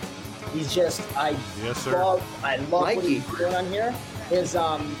Halen. He's just, I love what he's doing on here. His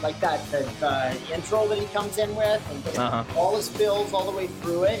like that the intro that he comes in with, and all his fills all the way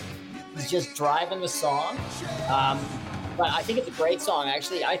through it. He's just driving the song. but I think it's a great song.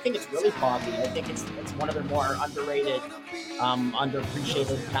 Actually, I think it's really poppy. I think it's one of their more underrated,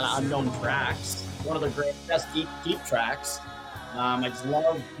 underappreciated, kind of unknown tracks. One of their best deep tracks. I just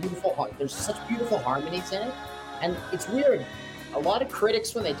love there's such beautiful harmonies in it. And it's weird. A lot of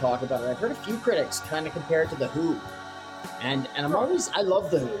critics, when they talk about it, I've heard a few critics kind of compare it to The Who. And I love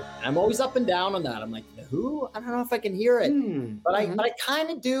The Who. And I'm always up and down on that. I'm like, The Who? I don't know if I can hear it. But I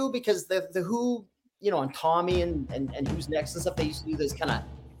kind of do, because the Who, on Tommy and Who's Next and stuff, they used to do this kind of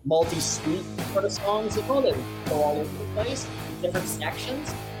multi-suite sort of songs. They go all over the place, different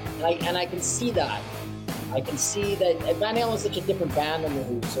sections. And I can see that. I can see that Van Halen is such a different band than The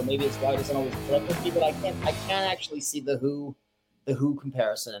Who, so maybe it's why it doesn't always click with me, but I can't actually see the Who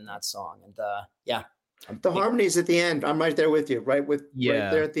comparison in that song. And yeah. The harmonies at the end, I'm right there with you, right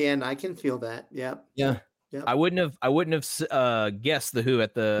there at the end. I can feel that. Yeah. I wouldn't have guessed The Who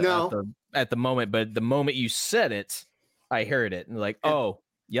at the moment, but the moment you said it, I heard it and like, oh,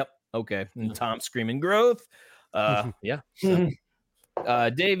 yep, okay. And Tom screaming growth. Yeah. So.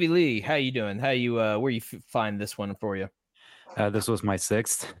 Davey Lee, how you doing? Where you find this one for you? This was my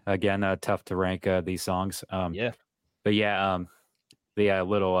 6th. Again, tough to rank these songs. But yeah, the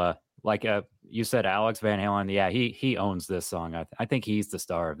little like you said, Alex Van Halen. Yeah, he owns this song. I think he's the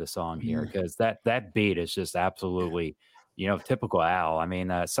star of the song here, because that beat is just absolutely, typical Al. I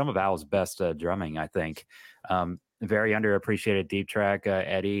mean, some of Al's best drumming, I think. Very underappreciated deep track.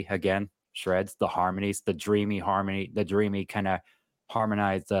 Eddie again shreds the harmonies, the dreamy kind of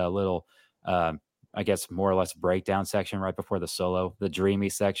harmonized little I guess more or less breakdown section right before the solo, the dreamy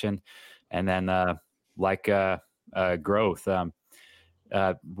section. And then growth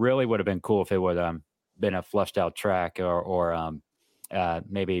really would have been cool if it would have been a flushed out track, or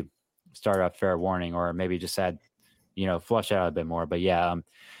maybe start off Fair Warning, or maybe just had flush out a bit more. But yeah,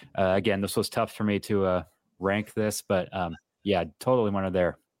 again, this was tough for me to rank this, but yeah, totally one of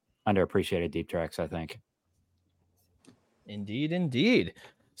their underappreciated deep tracks, I think. Indeed.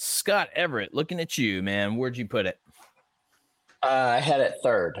 Scott Everett, looking at you, man. Where'd you put it? I had it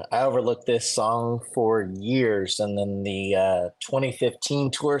 3rd. I overlooked this song for years, and then the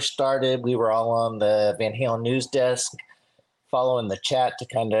 2015 tour started. We were all on the Van Halen news desk, following the chat to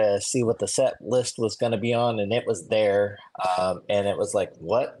kind of see what the set list was going to be on, and it was there. And it was like,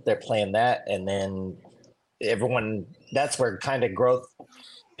 what? They're playing that? And then that's where kind of growth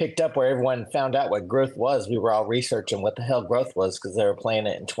picked up, where everyone found out what growth was. We were all researching what the hell growth was, because they were playing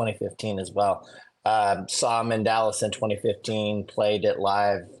it in 2015 as well. Saw them in Dallas in 2015, played it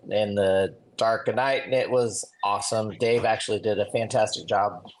live in the dark of night, and it was awesome. Dave actually did a fantastic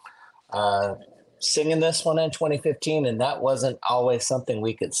job singing this one in 2015, and that wasn't always something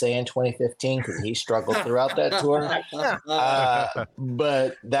we could say in 2015, because he struggled throughout that tour.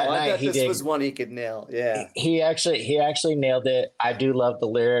 But that night this was one he could nail. Yeah, he actually nailed it. I do love the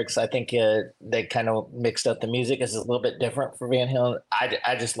lyrics. I think they kind of mixed up the music. It's a little bit different for Van Halen.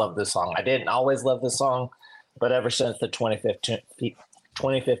 I just love this song. I didn't always love this song, but ever since the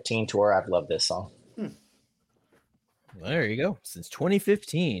 2015 tour, I've loved this song. There you go. Since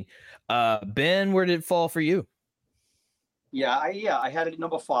 2015. Ben, where did it fall for you? I had it at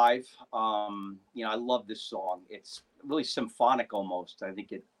number 5. I love this song. It's really symphonic almost. I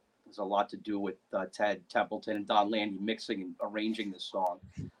think it has a lot to do with Ted Templeton and Don Landy mixing and arranging this song.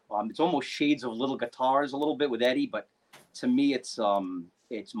 It's almost shades of little guitars a little bit with Eddie, but to me it's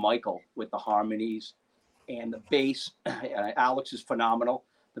Michael with the harmonies and the bass. Alex is phenomenal.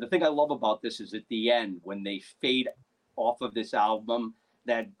 But the thing I love about this is at the end, when they fade off of this album,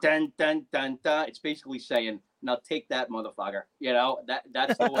 that dun dun dun dun, it's basically saying, now take that, motherfucker.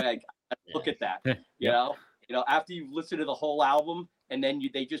 That's the way I look at that. You know, after you've listened to the whole album, and then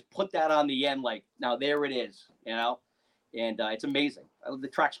they just put that on the end, like, now there it is. And it's amazing. The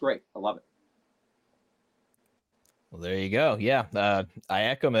track's great. I love it. Well, there you go. Yeah, I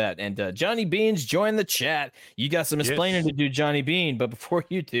echo that. And Johnny Beans joined the chat. You got some explaining to do, Johnny Bean. But before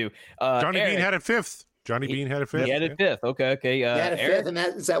you do, Johnny Bean had it 5th. Johnny Bean had a 5th. He had a 5th. Okay. He had a 5th, and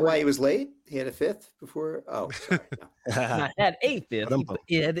is that why he was late? He had a 5th before. Oh, sorry. No. I had a 5th.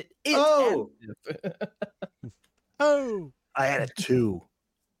 He had it. I had a 2.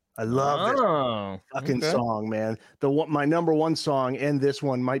 I love this fucking song, man. My number 1 song and this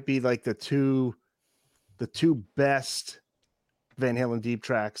one might be like the two best Van Halen deep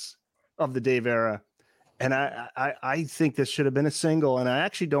tracks of the Dave era. And I think this should have been a single. And I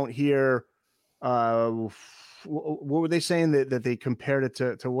actually don't hear what were they saying that they compared it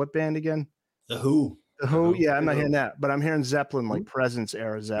to what band again? The Who. The Who. Yeah, I'm not hearing that, but I'm hearing Zeppelin, like Presence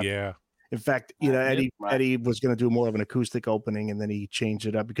era Zeppelin. Yeah. In fact, Eddie was going to do more of an acoustic opening, and then he changed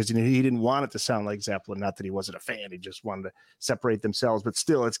it up because he didn't want it to sound like Zeppelin. Not that he wasn't a fan; he just wanted to separate themselves. But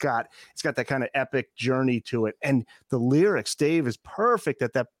still, it's got that kind of epic journey to it, and the lyrics, Dave, is perfect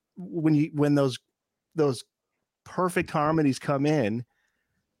at that when those perfect harmonies come in.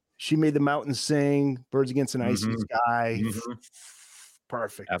 She made the mountains sing, birds against an icy sky.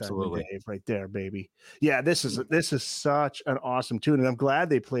 Perfect. Absolutely. Dave, right there, baby. Yeah, this is such an awesome tune. And I'm glad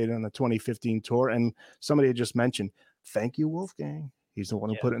they played it on the 2015 tour. And somebody had just mentioned, thank you, Wolfgang. He's the one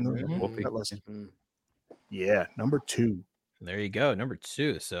who put it in the list. Yeah, number 2. There you go, number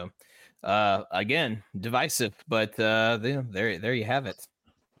 2. So again, divisive, but there you have it.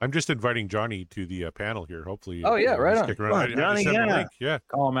 I'm just inviting Johnny to the panel here. Hopefully. Oh yeah, right on. Johnny, yeah.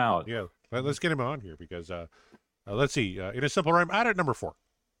 Call him out. Yeah, let's get him on here because let's see. In a simple rhyme, at number 4.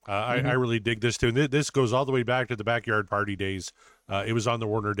 I really dig this tune. This goes all the way back to the Backyard Party days. It was on the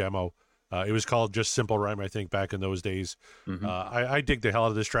Warner demo. It was called just Simple Rhyme, I think, back in those days. I dig the hell out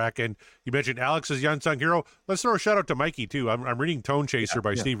of this track. And you mentioned Alex's Unsung Hero. Let's throw a shout out to Mikey too. I'm reading Tone Chaser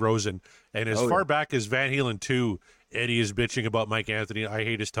by Steve Rosen, and as far back as Van Halen 2. Eddie is bitching about Mike Anthony. I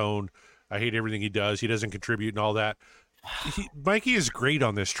hate his tone. I hate everything he does. He doesn't contribute and all that. Mikey is great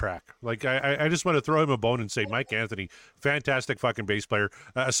on this track. Like, I just want to throw him a bone and say, Mike Anthony, fantastic fucking bass player.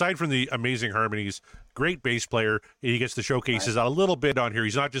 Aside from the amazing harmonies, great bass player. He gets to showcase a little bit on here.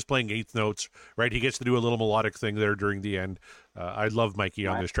 He's not just playing eighth notes, right? He gets to do a little melodic thing there during the end. I love Mikey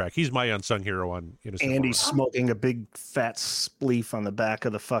on this track. He's my unsung hero on Innocent. And he's smoking a big fat spleef on the back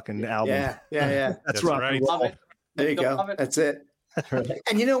of the fucking album. Yeah. That's right. Love it. There you go. That's it.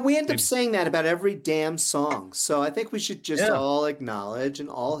 And we end up saying that about every damn song. So I think we should just all acknowledge and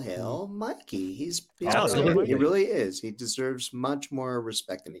all hail Mikey. He's he really is. He deserves much more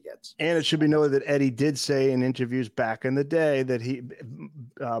respect than he gets. And it should be noted that Eddie did say in interviews back in the day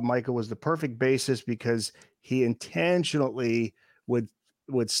that Michael was the perfect bassist because he intentionally would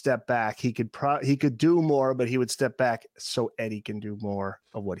step back. He could do more, but he would step back so Eddie can do more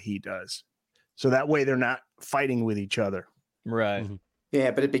of what he does. So that way they're not fighting with each other. Right.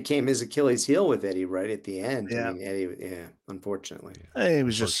 Yeah, but it became his Achilles heel with Eddie right at the end. Yeah. I mean, Eddie, unfortunately. It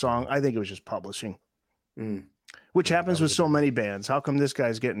was just song. I think it was just publishing, which happens with so many bands. How come this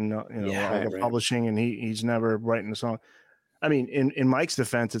guy's getting all the publishing and he's never writing a song? I mean, in Mike's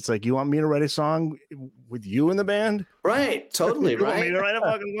defense, it's like, you want me to write a song with you in the band? Right. Totally. You want me to write a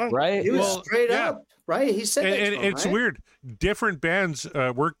fucking song? Right. He was straight up. Right. He said and it's weird. Different bands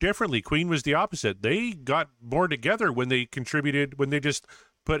work differently. Queen was the opposite. They got more together when they contributed, when they just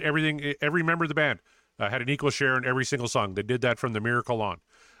put every member of the band had an equal share in every single song. They did that from The Miracle on.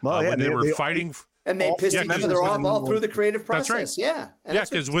 Well, when they were fighting. And they pissed each other off all through the creative process. That's right. Yeah. Yeah,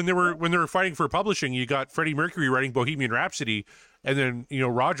 because when they were fighting for publishing, you got Freddie Mercury writing Bohemian Rhapsody, and then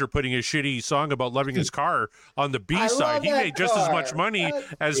Roger putting his shitty song about loving his car on the B side. He made just as much money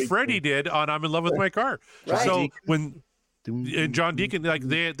as Freddie did on "I'm in Love with My Car." Right. So when John Deacon, like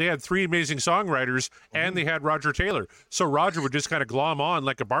they had 3 amazing songwriters, and they had Roger Taylor. So Roger would just kind of glom on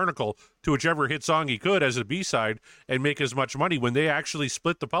like a barnacle to whichever hit song he could as a B-side and make as much money. When they actually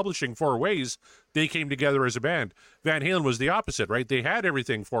split the publishing 4 ways, they came together as a band. Van Halen was the opposite, right? They had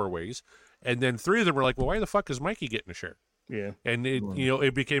everything 4 ways, and then 3 of them were like, well, why the fuck is Mikey getting a share? Yeah. And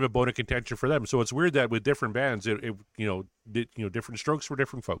it became a bone of contention for them. So it's weird that with different bands, different strokes for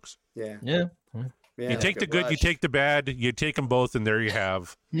different folks. Yeah. Yeah. You take the good, you take the bad, you take them both, and there you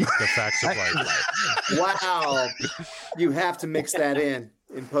have the facts of life. Wow. You have to mix that in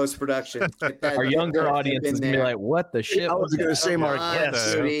post-production. Our younger audience is going to be like, what the shit? I was going to say, Mark,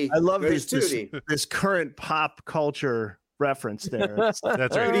 yes. I love this current pop culture reference there. That's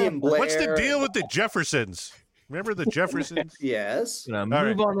right. What's the deal with the Jeffersons? Remember the Jeffersons? Yes.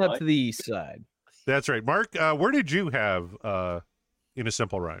 Move on up to the east side. That's right. Mark, where did you have In a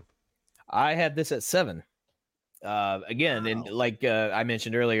Simple Rhyme? I had this at 7. Again, and like I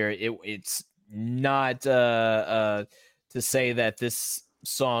mentioned earlier, it's not to say that this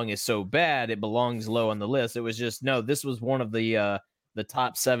song is so bad it belongs low on the list. It was just this was one of the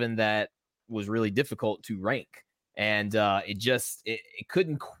top 7 that was really difficult to rank, and it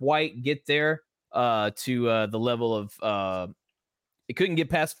couldn't quite get there to the level of it couldn't get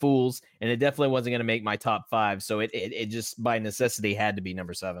past Fools, and it definitely wasn't going to make my top 5. So it just by necessity had to be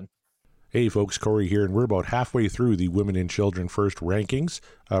number 7. Hey folks, Corey here, and we're about halfway through the Women and Children First rankings.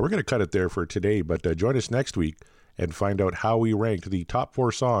 We're going to cut it there for today, but join us next week and find out how we ranked the top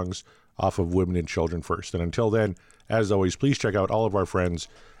 4 songs off of Women and Children First. And until then, as always, please check out all of our friends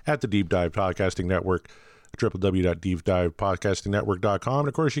at the Deep Dive Podcasting Network. www.deepdivepodcastingnetwork.com. And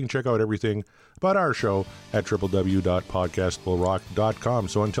of course, you can check out everything about our show at www.podcastwillrock.com.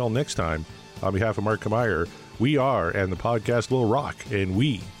 So until next time, on behalf of Mark Kamier, we are, and the podcast will rock, and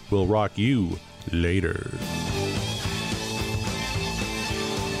we will rock you later.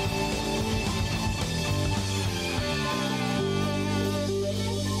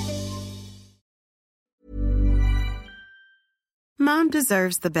 Mom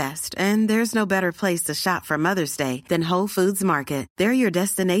deserves the best, and there's no better place to shop for Mother's Day than Whole Foods Market. They're your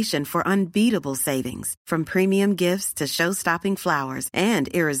destination for unbeatable savings, from premium gifts to show-stopping flowers and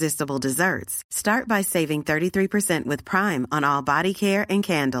irresistible desserts. Start by saving 33% with Prime on all body care and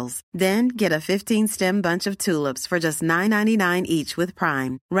candles. Then get a 15-stem bunch of tulips for just $9.99 each with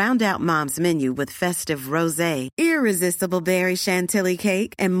Prime. Round out Mom's menu with festive rosé, irresistible berry chantilly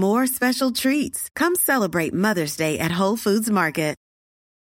cake, and more special treats. Come celebrate Mother's Day at Whole Foods Market.